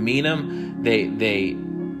 They demean him.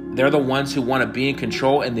 They're the ones who want to be in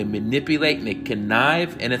control, and they manipulate and they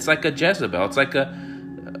connive. And it's like a Jezebel. It's like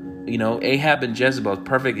Ahab and Jezebel, a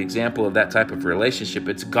perfect example of that type of relationship.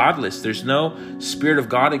 It's godless. There's no spirit of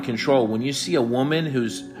God in control. When you see a woman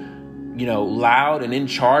who's, loud and in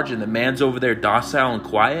charge, and the man's over there docile and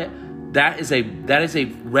quiet, that is a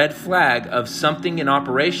red flag of something in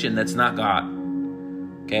operation that's not God.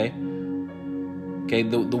 Okay.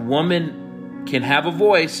 The woman can have a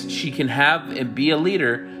voice. She can have and be a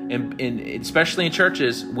leader, and especially in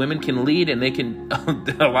churches, women can lead, and they can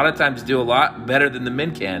a lot of times do a lot better than the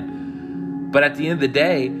men can. But at the end of the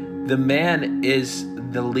day, the man is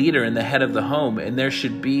the leader and the head of the home, and there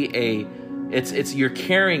should be you're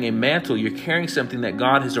carrying a mantle. You're carrying something that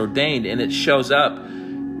God has ordained, and it shows up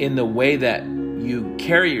in the way that you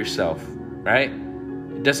carry yourself, right?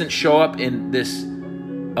 It doesn't show up in this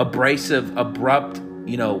abrasive, abrupt,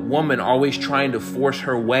 woman always trying to force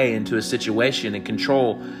her way into a situation and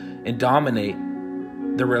control and dominate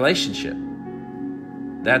the relationship.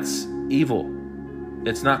 That's evil.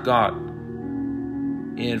 It's not God.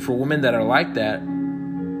 And for women that are like that,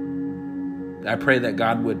 I pray that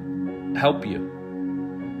God would help you.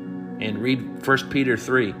 And read 1 Peter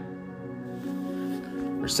 3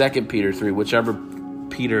 or 2 Peter 3, whichever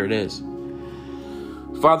Peter it is.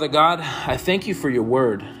 Father God, I thank you for your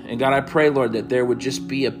word. And God, I pray, Lord, that there would just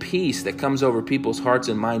be a peace that comes over people's hearts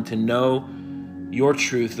and mind to know your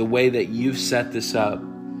truth, the way that you've set this up.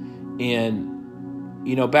 And,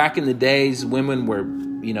 back in the days, women were,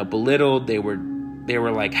 belittled. They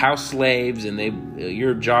were like house slaves, and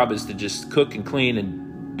your job is to just cook and clean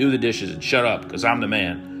and do the dishes and shut up because I'm the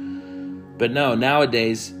man. But no,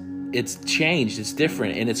 nowadays it's changed. It's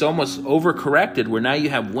different. And it's almost overcorrected, where now you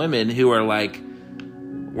have women who are like,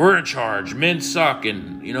 we're in charge, men suck,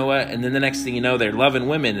 and you know what? And then the next thing you know, they're loving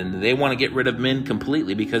women, and they want to get rid of men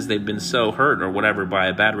completely because they've been so hurt or whatever by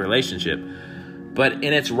a bad relationship. But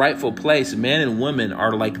in its rightful place, men and women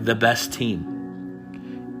are like the best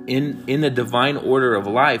team. In the divine order of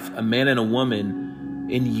life, a man and a woman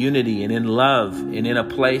in unity and in love and in a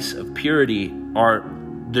place of purity are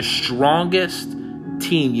the strongest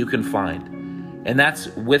team you can find. And that's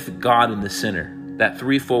with God in the center, that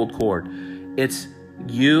threefold cord. It's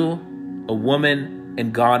you, a woman,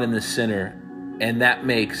 and God in the center. And that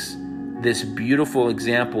makes this beautiful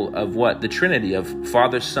example of what? The Trinity of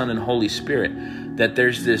Father, Son, and Holy Spirit. That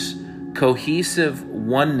there's this cohesive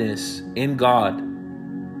oneness in God,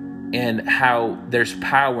 and how there's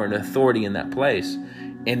power and authority in that place.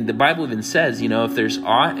 And the Bible even says, if there's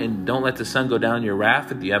aught, and don't let the sun go down your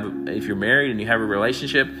wrath. If you're married and you have a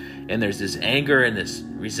relationship, and there's this anger and this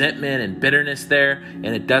resentment and bitterness there, and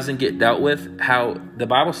it doesn't get dealt with, how the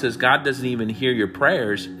Bible says God doesn't even hear your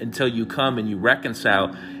prayers until you come and you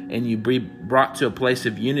reconcile and you be brought to a place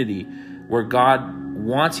of unity where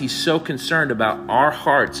He's so concerned about our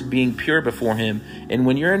hearts being pure before Him. And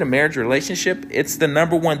when you're in a marriage relationship, it's the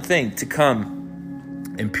number one thing to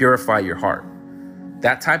come and purify your heart.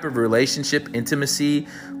 That type of relationship, intimacy,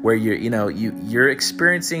 where you're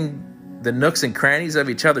experiencing the nooks and crannies of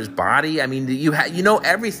each other's body. I mean, you know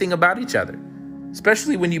everything about each other,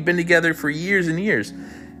 especially when you've been together for years and years.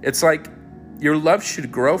 It's like your love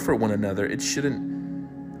should grow for one another. It shouldn't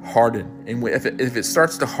harden. And if it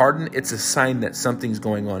starts to harden, it's a sign that something's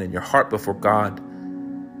going on in your heart before God.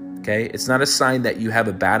 Okay? It's not a sign that you have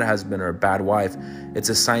a bad husband or a bad wife. It's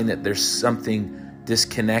a sign that there's something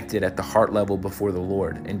disconnected at the heart level before the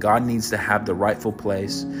Lord. And God needs to have the rightful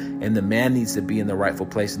place, and the man needs to be in the rightful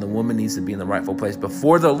place, and the woman needs to be in the rightful place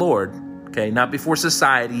before the Lord. Okay, not before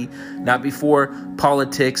society, not before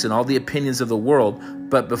politics and all the opinions of the world,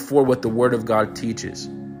 but before what the Word of God teaches.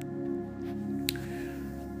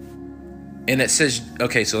 And it says,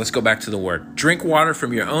 okay, so let's go back to the word. Drink water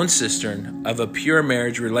from your own cistern of a pure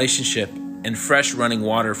marriage relationship, and fresh running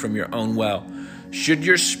water from your own well. Should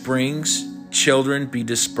your springs, children, be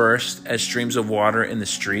dispersed as streams of water in the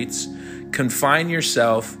streets? Confine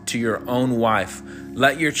yourself to your own wife.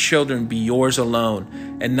 Let your children be yours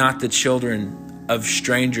alone, and not the children of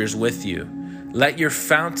strangers with you. Let your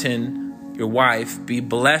fountain, your wife, be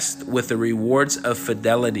blessed with the rewards of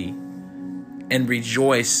fidelity, and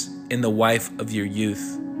rejoice in the wife of your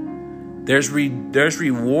youth. There's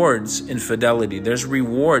rewards in fidelity. There's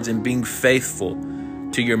rewards in being faithful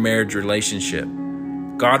to your marriage relationship.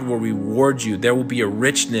 God will reward you. There will be a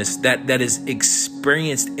richness that is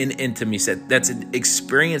experienced in intimacy, that's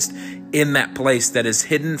experienced in that place that is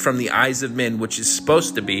hidden from the eyes of men, which is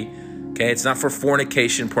supposed to be. Okay, it's not for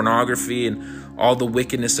fornication, pornography, and all the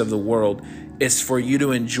wickedness of the world. It's for you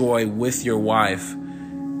to enjoy with your wife.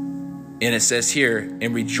 And it says here,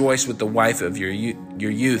 and rejoice with the wife of your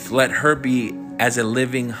youth. Let her be as a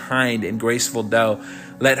living hind and graceful doe.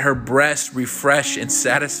 Let her breast refresh and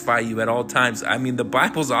satisfy you at all times. I mean, the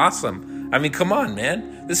Bible's awesome. I mean, come on,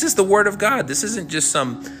 man. This is the word of God. This isn't just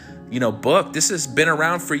some, book. This has been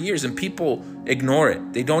around for years, and people ignore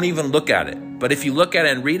it. They don't even look at it. But if you look at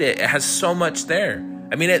it and read it, it has so much there.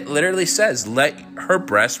 I mean, it literally says, let her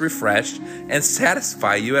breast refresh and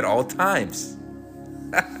satisfy you at all times.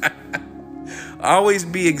 Always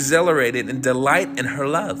be exhilarated and delight in her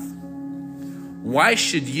love. Why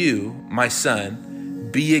should you, my son,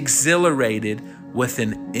 be exhilarated with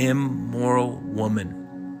an immoral woman?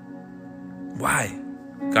 Why?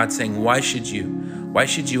 God's saying, why should you? Why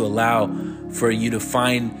should you allow for you to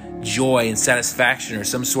find joy and satisfaction or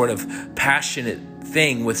some sort of passionate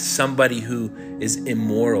thing with somebody who is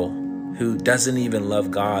immoral, who doesn't even love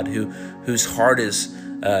God, whose heart is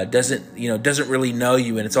doesn't really know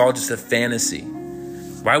you, and it's all just a fantasy?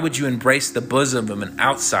 Why would you embrace the bosom of an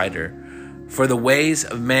outsider? For the ways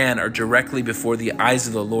of man are directly before the eyes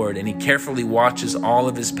of the Lord, and he carefully watches all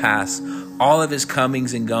of his paths, all of his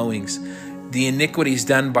comings and goings. The iniquities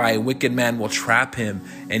done by a wicked man will trap him,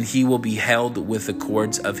 and he will be held with the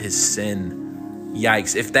cords of his sin.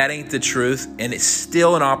 Yikes. If that ain't the truth, and it's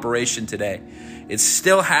still in operation today, it's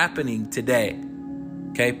still happening today.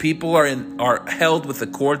 Okay, people are held with the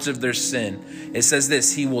cords of their sin. It says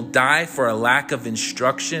this: he will die for a lack of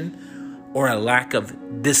instruction or a lack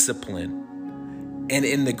of discipline. And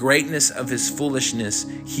in the greatness of his foolishness,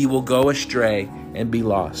 he will go astray and be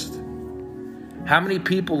lost. How many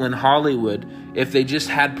people in Hollywood, if they just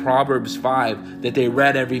had Proverbs 5 that they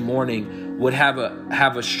read every morning, would have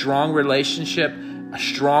a strong relationship, a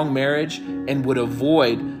strong marriage, and would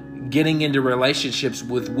avoid getting into relationships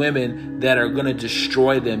with women that are going to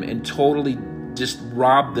destroy them and totally just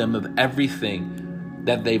rob them of everything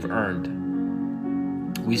that they've earned?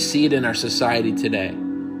 We see it in our society today.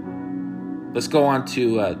 Let's go on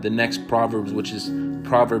to the next Proverbs, which is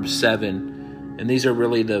Proverbs 7. And these are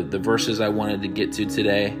really the verses I wanted to get to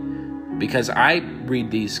today, because I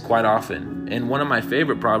read these quite often. And one of my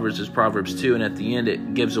favorite Proverbs is Proverbs 2. And at the end,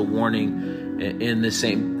 it gives a warning in the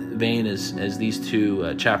same vein as these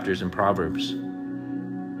two chapters in Proverbs.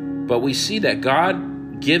 But we see that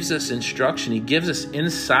God gives us instruction. He gives us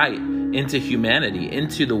insight into humanity,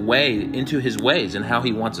 into his ways, and how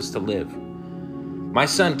he wants us to live. My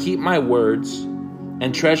son, keep my words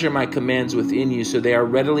and treasure my commands within you, so they are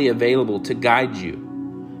readily available to guide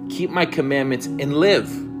you. Keep my commandments and live,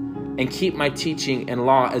 and keep my teaching and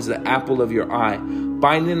law as the apple of your eye.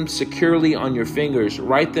 Bind them securely on your fingers.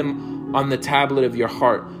 Write them on the tablet of your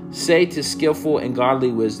heart. Say to skillful and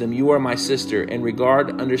godly wisdom, you are my sister, and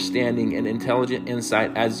regard understanding and intelligent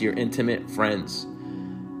insight as your intimate friends,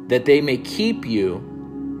 that they may keep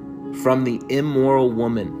you from the immoral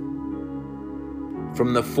woman,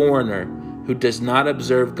 from the foreigner who does not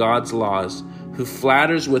observe God's laws, who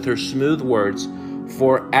flatters with her smooth words.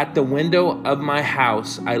 For at the window of my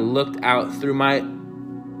house I looked out through my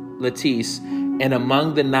lattice, and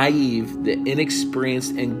among the naive, the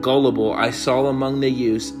inexperienced and gullible, I saw among the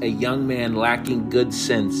youths a young man lacking good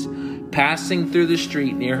sense, passing through the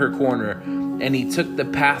street near her corner, and he took the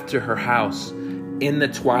path to her house in the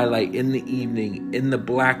twilight, in the evening, in the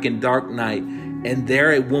black and dark night. And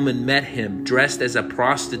there a woman met him, dressed as a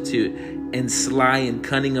prostitute, and sly and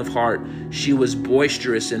cunning of heart. She was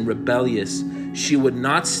boisterous and rebellious. She would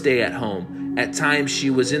not stay at home. At times she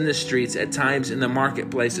was in the streets, at times in the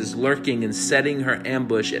marketplaces, lurking and setting her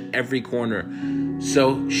ambush at every corner.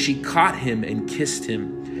 So she caught him and kissed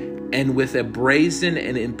him. And with a brazen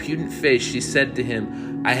and impudent face, she said to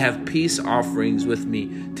him, I have peace offerings with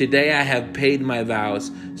me. Today I have paid my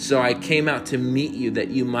vows. So I came out to meet you, that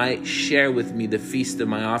you might share with me the feast of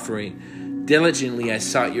my offering. Diligently I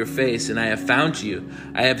sought your face, and I have found you.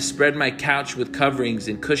 I have spread my couch with coverings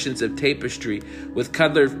and cushions of tapestry, with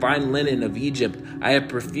colored fine linen of Egypt. I have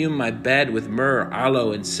perfumed my bed with myrrh,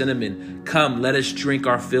 aloe, and cinnamon. Come, let us drink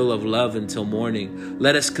our fill of love until morning.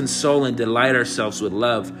 Let us console and delight ourselves with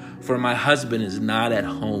love, for my husband is not at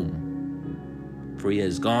home. For he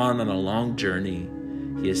has gone on a long journey.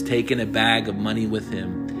 He has taken a bag of money with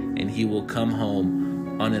him, and he will come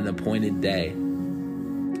home on an appointed day.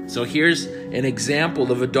 So here's an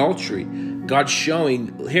example of adultery. God's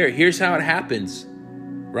showing, here's how it happens,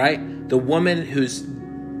 right? The woman who's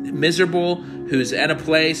miserable, who's at a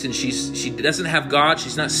place and she doesn't have God.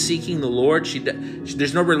 She's not seeking the Lord.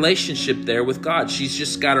 There's no relationship there with God. She's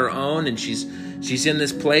just got her own, and she's in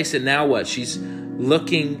this place. And now what? She's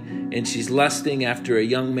looking and she's lusting after a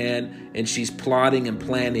young man, and she's plotting and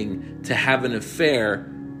planning to have an affair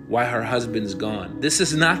while her husband's gone. This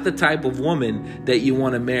is not the type of woman that you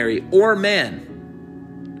want to marry, or man.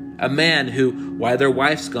 A man who, while their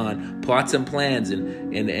wife's gone, plots and plans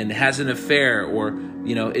and has an affair, or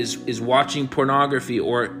is watching pornography,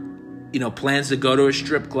 or plans to go to a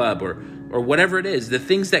strip club, or whatever it is. The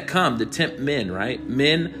things that come to tempt men, right?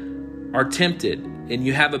 Men are tempted, and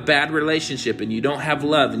you have a bad relationship, and you don't have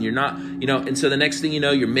love, and you're not, and so the next thing you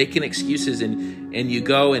know, you're making excuses, and you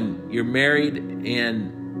go and you're married,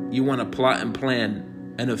 and you want to plot and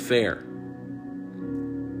plan an affair.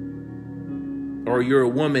 Or you're a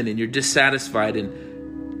woman and you're dissatisfied,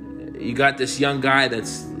 and you got this young guy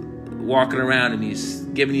that's walking around and he's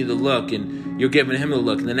giving you the look, and you're giving him the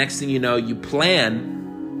look. And the next thing you know, you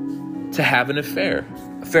plan to have an affair.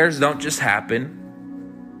 Affairs don't just happen.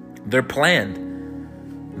 They're planned.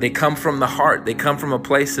 They come from the heart. They come from a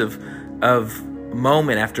place of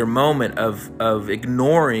moment after moment of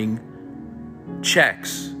ignoring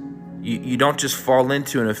checks. You don't just fall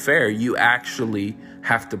into an affair. You actually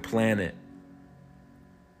have to plan it.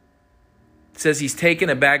 It says he's taken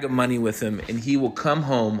a bag of money with him, and he will come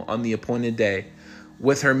home on the appointed day.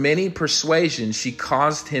 With her many persuasions, she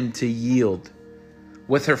caused him to yield.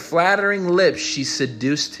 With her flattering lips, she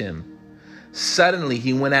seduced him. Suddenly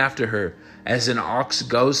he went after her, as an ox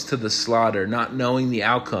goes to the slaughter, not knowing the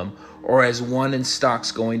outcome, or as one in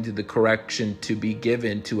stocks going to the correction to be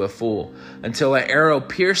given to a fool, until an arrow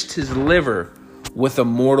pierced his liver with a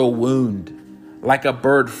mortal wound. Like a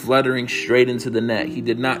bird fluttering straight into the net, he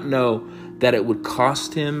did not know that it would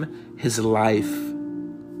cost him his life.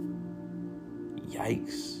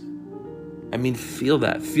 Yikes. I mean, feel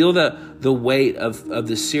that. Feel the weight of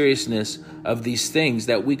the seriousness of these things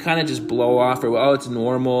that we kind of just blow off, or, oh, it's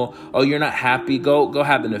normal. Oh, you're not happy. Go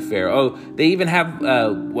have an affair. Oh, they even have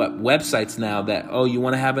websites now that, oh, you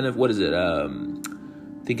want to have what is it? I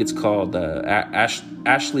think it's called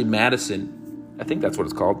Ashley Madison. I think that's what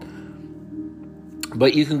it's called.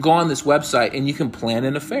 But you can go on this website and you can plan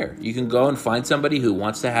an affair. You can go and find somebody who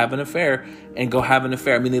wants to have an affair and go have an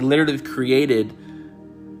affair. I mean, they literally created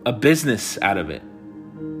a business out of it.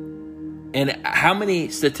 And how many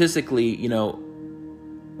statistically,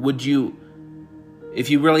 would you, if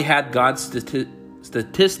you really had God's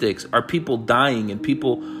statistics, are people dying and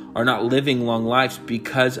people are not living long lives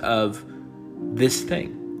because of this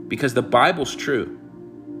thing? Because the Bible's true.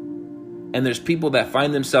 And there's people that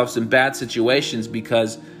find themselves in bad situations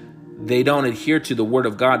because they don't adhere to the word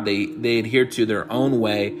of God. They adhere to their own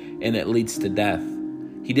way, and it leads to death.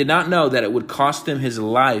 He did not know that it would cost him his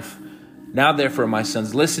life. Now, therefore, my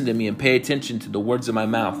sons, listen to me and pay attention to the words of my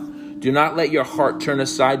mouth. Do not let your heart turn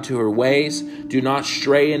aside to her ways. Do not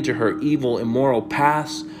stray into her evil, immoral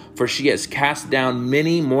paths, for she has cast down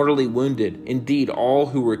many mortally wounded. Indeed, all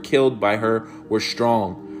who were killed by her were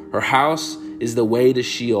strong. Her house is the way to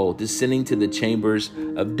Sheol, descending to the chambers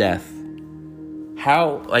of death.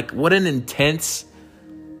 What an intense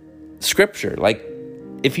scripture.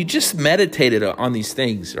 If you just meditated on these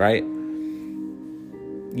things, right?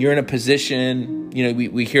 You're in a position,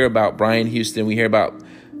 we hear about Brian Houston, we hear about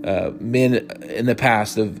men in the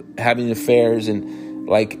past of having affairs, and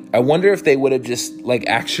I wonder if they would have just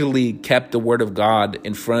actually kept the word of God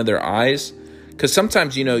in front of their eyes. Because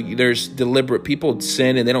sometimes, there's deliberate people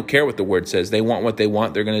sin and they don't care what the word says. They want what they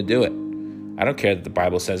want. They're going to do it. I don't care that the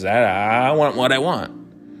Bible says that. I want what I want.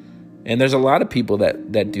 And there's a lot of people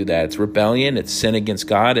that do that. It's rebellion. It's sin against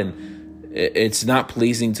God. And it's not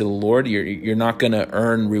pleasing to the Lord. You're not going to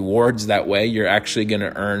earn rewards that way. You're actually going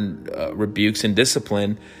to earn rebukes and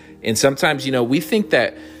discipline. And sometimes, we think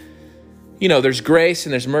that, there's grace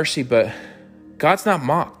and there's mercy, but God's not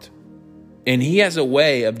mocked. And he has a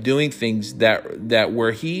way of doing things that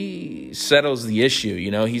where he settles the issue.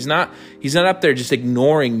 He's not up there just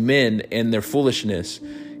ignoring men and their foolishness.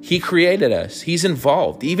 He created us. He's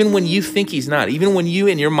involved. Even when you think he's not, even when you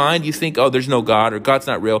in your mind, you think, oh, there's no God or God's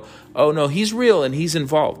not real. Oh no, he's real and he's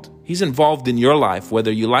involved. He's involved in your life,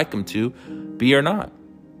 whether you like him to be or not.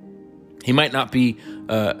 He might not be,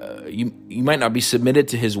 you might not be submitted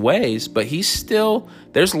to his ways, but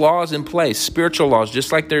there's laws in place, spiritual laws,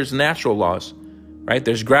 just like there's natural laws, right?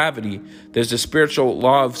 There's gravity. There's a spiritual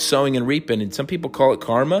law of sowing and reaping. And some people call it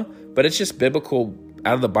karma, but it's just biblical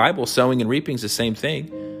out of the Bible. Sowing and reaping is the same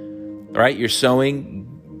thing, right? You're sowing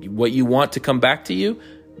what you want to come back to you.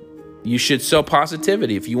 you should sow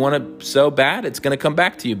positivity. If you want to sow bad, it's going to come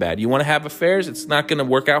back to you bad. You want to have affairs, it's not going to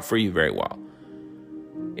work out for you very well.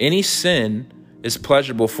 Any sin is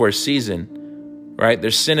pleasurable for a season, right?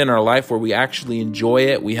 There's sin in our life where we actually enjoy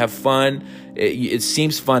it. We have fun. It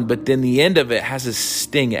seems fun, but then the end of it has a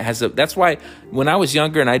sting. That's why when I was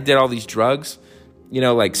younger and I did all these drugs,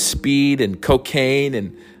 like speed and cocaine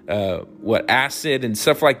and acid and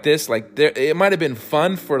stuff like this, it might have been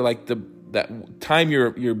fun for that time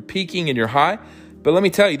you're peaking and you're high, but let me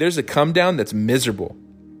tell you, there's a come down that's miserable.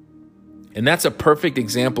 And that's a perfect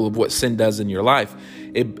example of what sin does in your life.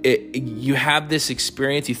 You have this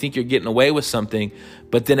experience, you think you're getting away with something,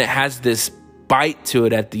 but then it has this bite to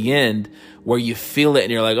it at the end where you feel it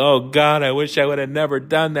and you're like, oh God, I wish I would have never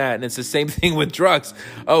done that. And it's the same thing with drugs.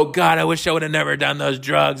 Oh God, I wish I would have never done those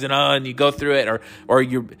drugs. And you go through it, or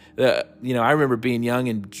you're, I remember being young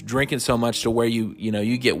and drinking so much to where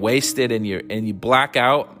you get wasted and you black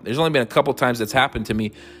out. There's only been a couple times that's happened to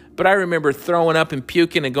me, but I remember throwing up and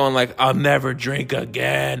puking and going like, I'll never drink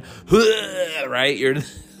again. Right?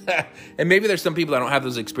 And maybe there's some people that don't have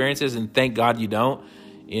those experiences, and thank God you don't.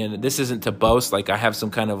 And this isn't to boast, like I have some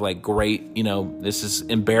kind of great, this is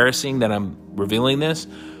embarrassing that I'm revealing this,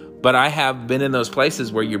 but I have been in those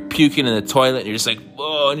places where you're puking in the toilet and you're just like,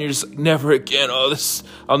 whoa, and you're just like, never again.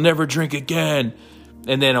 I'll never drink again.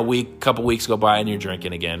 And then couple weeks go by and you're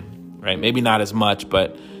drinking again, right? Maybe not as much,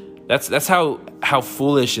 but that's how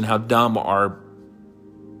foolish and how dumb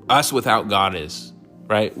us without God is,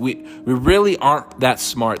 right? We really aren't that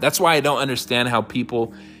smart. That's why I don't understand how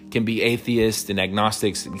people can be atheists and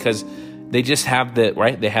agnostics, because they just have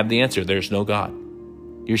they have the answer. There's no God.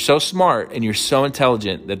 You're so smart and you're so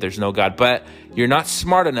intelligent that there's no God, but you're not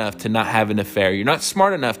smart enough to not have an affair. You're not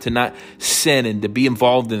smart enough to not sin and to be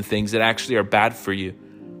involved in things that actually are bad for you.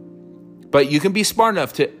 But you can be smart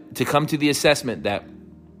enough to come to the assessment that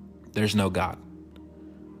there's no God.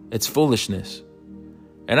 It's foolishness.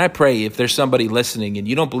 And I pray if there's somebody listening and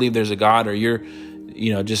you don't believe there's a God, or you're,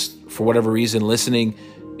 just for whatever reason listening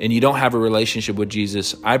and you don't have a relationship with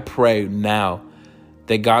Jesus, I pray now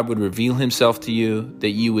that God would reveal himself to you, that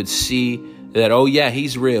you would see that, oh yeah,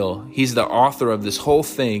 he's real. He's the author of this whole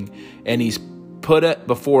thing, and he's put it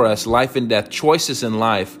before us, life and death, choices in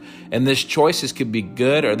life. And these choices could be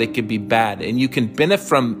good or they could be bad. And you can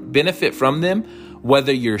benefit from them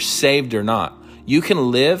whether you're saved or not. You can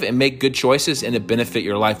live and make good choices and it benefit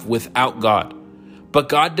your life without God. But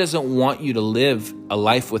God doesn't want you to live a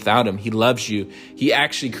life without him. He loves you. He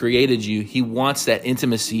actually created you. He wants that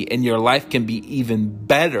intimacy, and your life can be even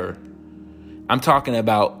better. I'm talking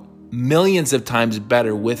about millions of times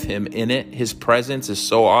better with him in it. His presence is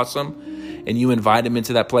so awesome, and you invite him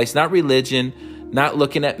into that place. Not religion, not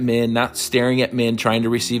looking at men, not staring at men, trying to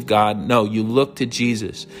receive God. No, you look to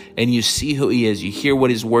Jesus and you see who he is. You hear what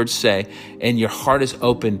his words say, and your heart is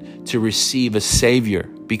open to receive a savior,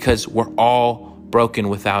 because we're all broken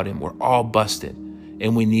without him. We're all busted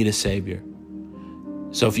and we need a savior.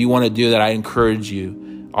 So if you want to do that, I encourage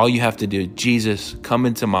you. All you have to do, Jesus, come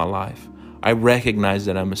into my life. I recognize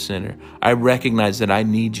that I'm a sinner. I recognize that I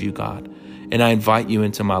need you, God, and I invite you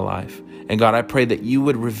into my life. And God, I pray that you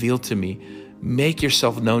would reveal to me, make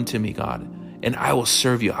yourself known to me, God, and I will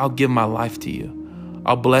serve you. I'll give my life to you.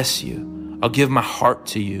 I'll bless you. I'll give my heart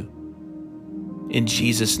to you. In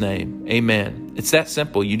Jesus' name, amen. It's that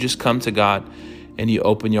simple. You just come to God and you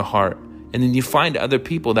open your heart, and then you find other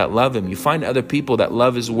people that love him. You find other people that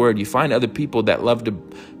love his word. You find other people that love to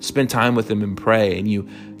spend time with him and pray, and you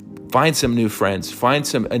find some new friends, find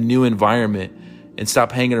a new environment, and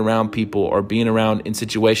stop hanging around people or being around in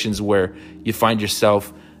situations where you find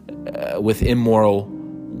yourself with immoral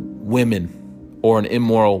women or an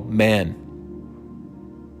immoral man.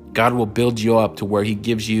 God will build you up to where he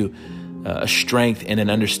gives you a strength and an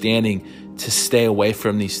understanding to stay away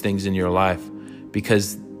from these things in your life,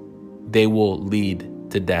 because they will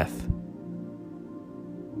lead to death.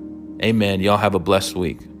 Amen. Y'all have a blessed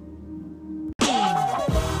week.